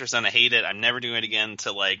 the character's done, I hate it, I'm never doing it again,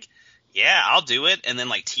 to like, yeah, I'll do it, and then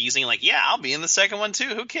like teasing, like, yeah, I'll be in the second one too,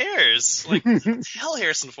 who cares? Like, hell,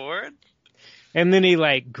 Harrison Ford. And then he,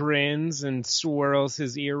 like, grins and swirls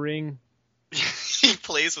his earring. He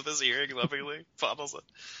plays with his earring lovingly, fondles it.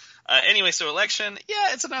 Anyway, so Election,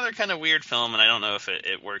 yeah, it's another kind of weird film, and I don't know if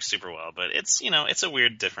it works super well, but it's, it's a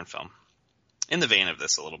weird, different film. In the vein of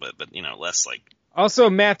this a little bit, but, less like... Also,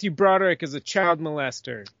 Matthew Broderick is a child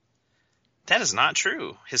molester. That is not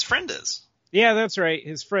true. His friend is. Yeah, that's right.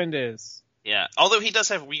 His friend is. Yeah, although he does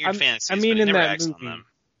have weird fantasies, I mean, but he in never that acts movie. on them.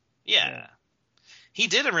 Yeah. He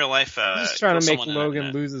did in real life. He's just trying kill to make someone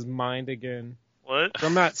Logan lose his mind again. What?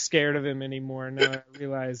 I'm not scared of him anymore. Now I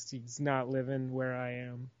realized he's not living where I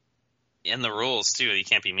am. And the rules too. You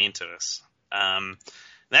can't be mean to us.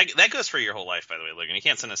 That goes for your whole life, by the way, Logan. You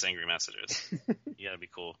can't send us angry messages. You gotta be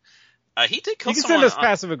cool. He did kill You can someone. send us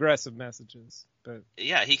passive-aggressive messages, but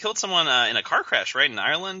yeah, he killed someone in a car crash, right, in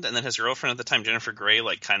Ireland, and then his girlfriend at the time, Jennifer Grey,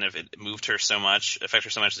 like kind of it moved her so much, affected her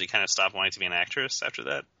so much that he kind of stopped wanting to be an actress after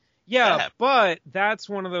that. yeah, but that's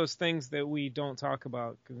one of those things that we don't talk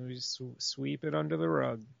about because we just sweep it under the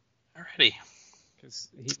rug. Alrighty. Because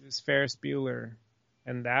he was Ferris Bueller,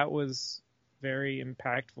 and that was very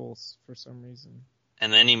impactful for some reason.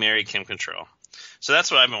 And then he married Kim Cattrall. So that's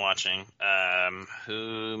what I've been watching.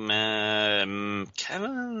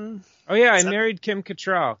 Kevin? Oh yeah, I married Kim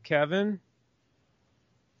Cattrall. Kevin?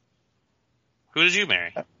 Who did you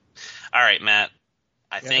marry? All right, Matt.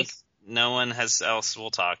 I Yes? think no one else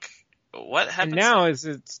will talk. What happened? And now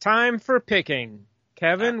it's time for picking.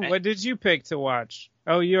 Kevin, All right. what did you pick to watch?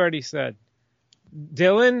 Oh, you already said.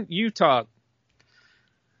 Dylan, you talk.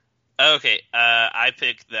 Okay, I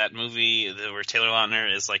picked that movie where Taylor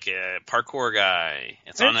Lautner is like a parkour guy.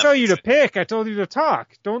 It's I on didn't tell you Netflix. to pick. I told you to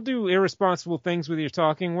talk. Don't do irresponsible things with your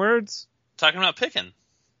talking words. Talking about picking,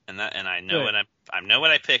 and I know Good. I know what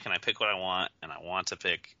I pick, and I pick what I want, and I want to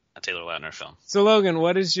pick a Taylor Lautner film. So, Logan,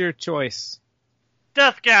 what is your choice?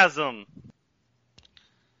 Deathgasm.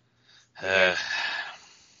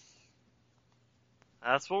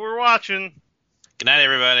 That's what we're watching. Good night,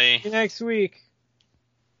 everybody. See you next week.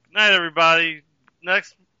 Good night, everybody.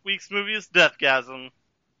 Next week's movie is Deathgasm.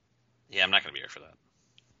 Yeah, I'm not going to be here for that.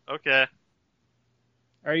 Okay.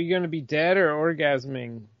 Are you going to be dead or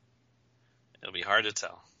orgasming? It'll be hard to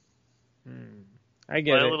tell. I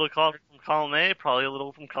get Probably it. a little call from column A, probably a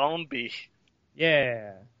little from column B.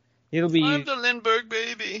 Yeah. I'm the Lindbergh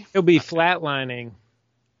baby. It'll be flatlining.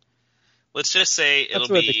 Let's just say That's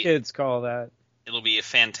what the kids call that. it'll be a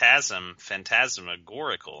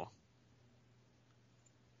phantasmagorical.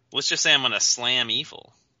 Let's just say I'm going to slam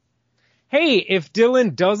evil. Hey, if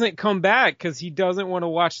Dylan doesn't come back because he doesn't want to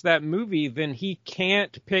watch that movie, then he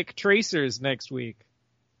can't pick Tracers next week.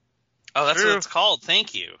 Oh, that's True. what it's called.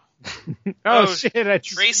 Thank you. Oh, shit. I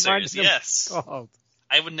just Tracers, reminded him yes. what it's called.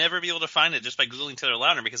 I would never be able to find it just by Googling Taylor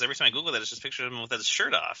Lautner because every time I Google that, it's just pictures of him with his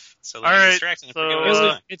shirt off. So All like, right, it's distracting. I so, forget what he's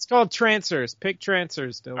doing. It's called Trancers. Pick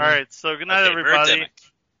Trancers, Dylan. Alright, so good night, Okay, everybody.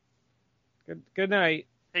 Birdemic. Good night.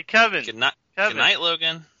 Hey, Kevin. Good night, Kevin. good night,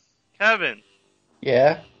 Logan. Kevin,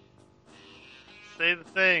 Yeah? say the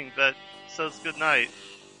thing that says good night.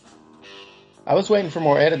 I was waiting for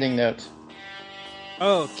more editing notes.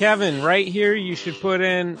 Oh, Kevin, right here you should put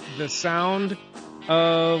in the sound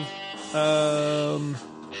of Alright,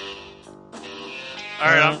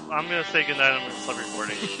 I'm gonna say good night. I'm gonna stop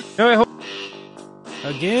recording. No, wait, hold.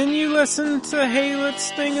 Again, you listen to Hey,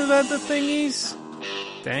 let's think about the thingies.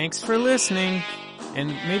 Thanks for listening. And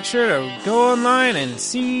make sure to go online and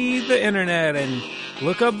see the internet and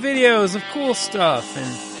look up videos of cool stuff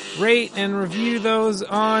and rate and review those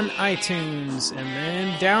on iTunes and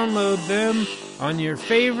then download them on your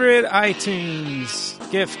favorite iTunes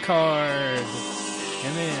gift card.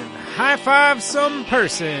 And then high five some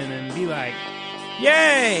person and be like,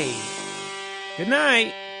 yay! Good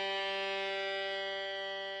night.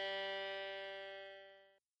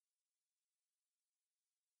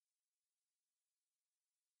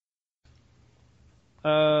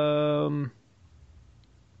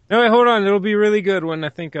 No, wait, hold on. It'll be really good when I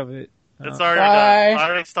think of it. It's already Bye. done. I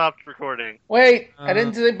already stopped recording. Wait, I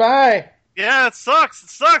didn't say bye. Yeah, it sucks. It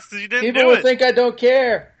sucks because you didn't People do will it. think I don't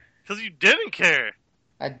care. Because you didn't care.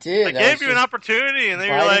 I did. I was gave you an just opportunity, and then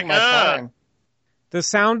you're biding like, my ah. time. The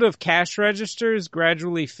sound of cash registers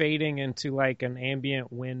gradually fading into like an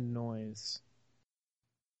ambient wind noise.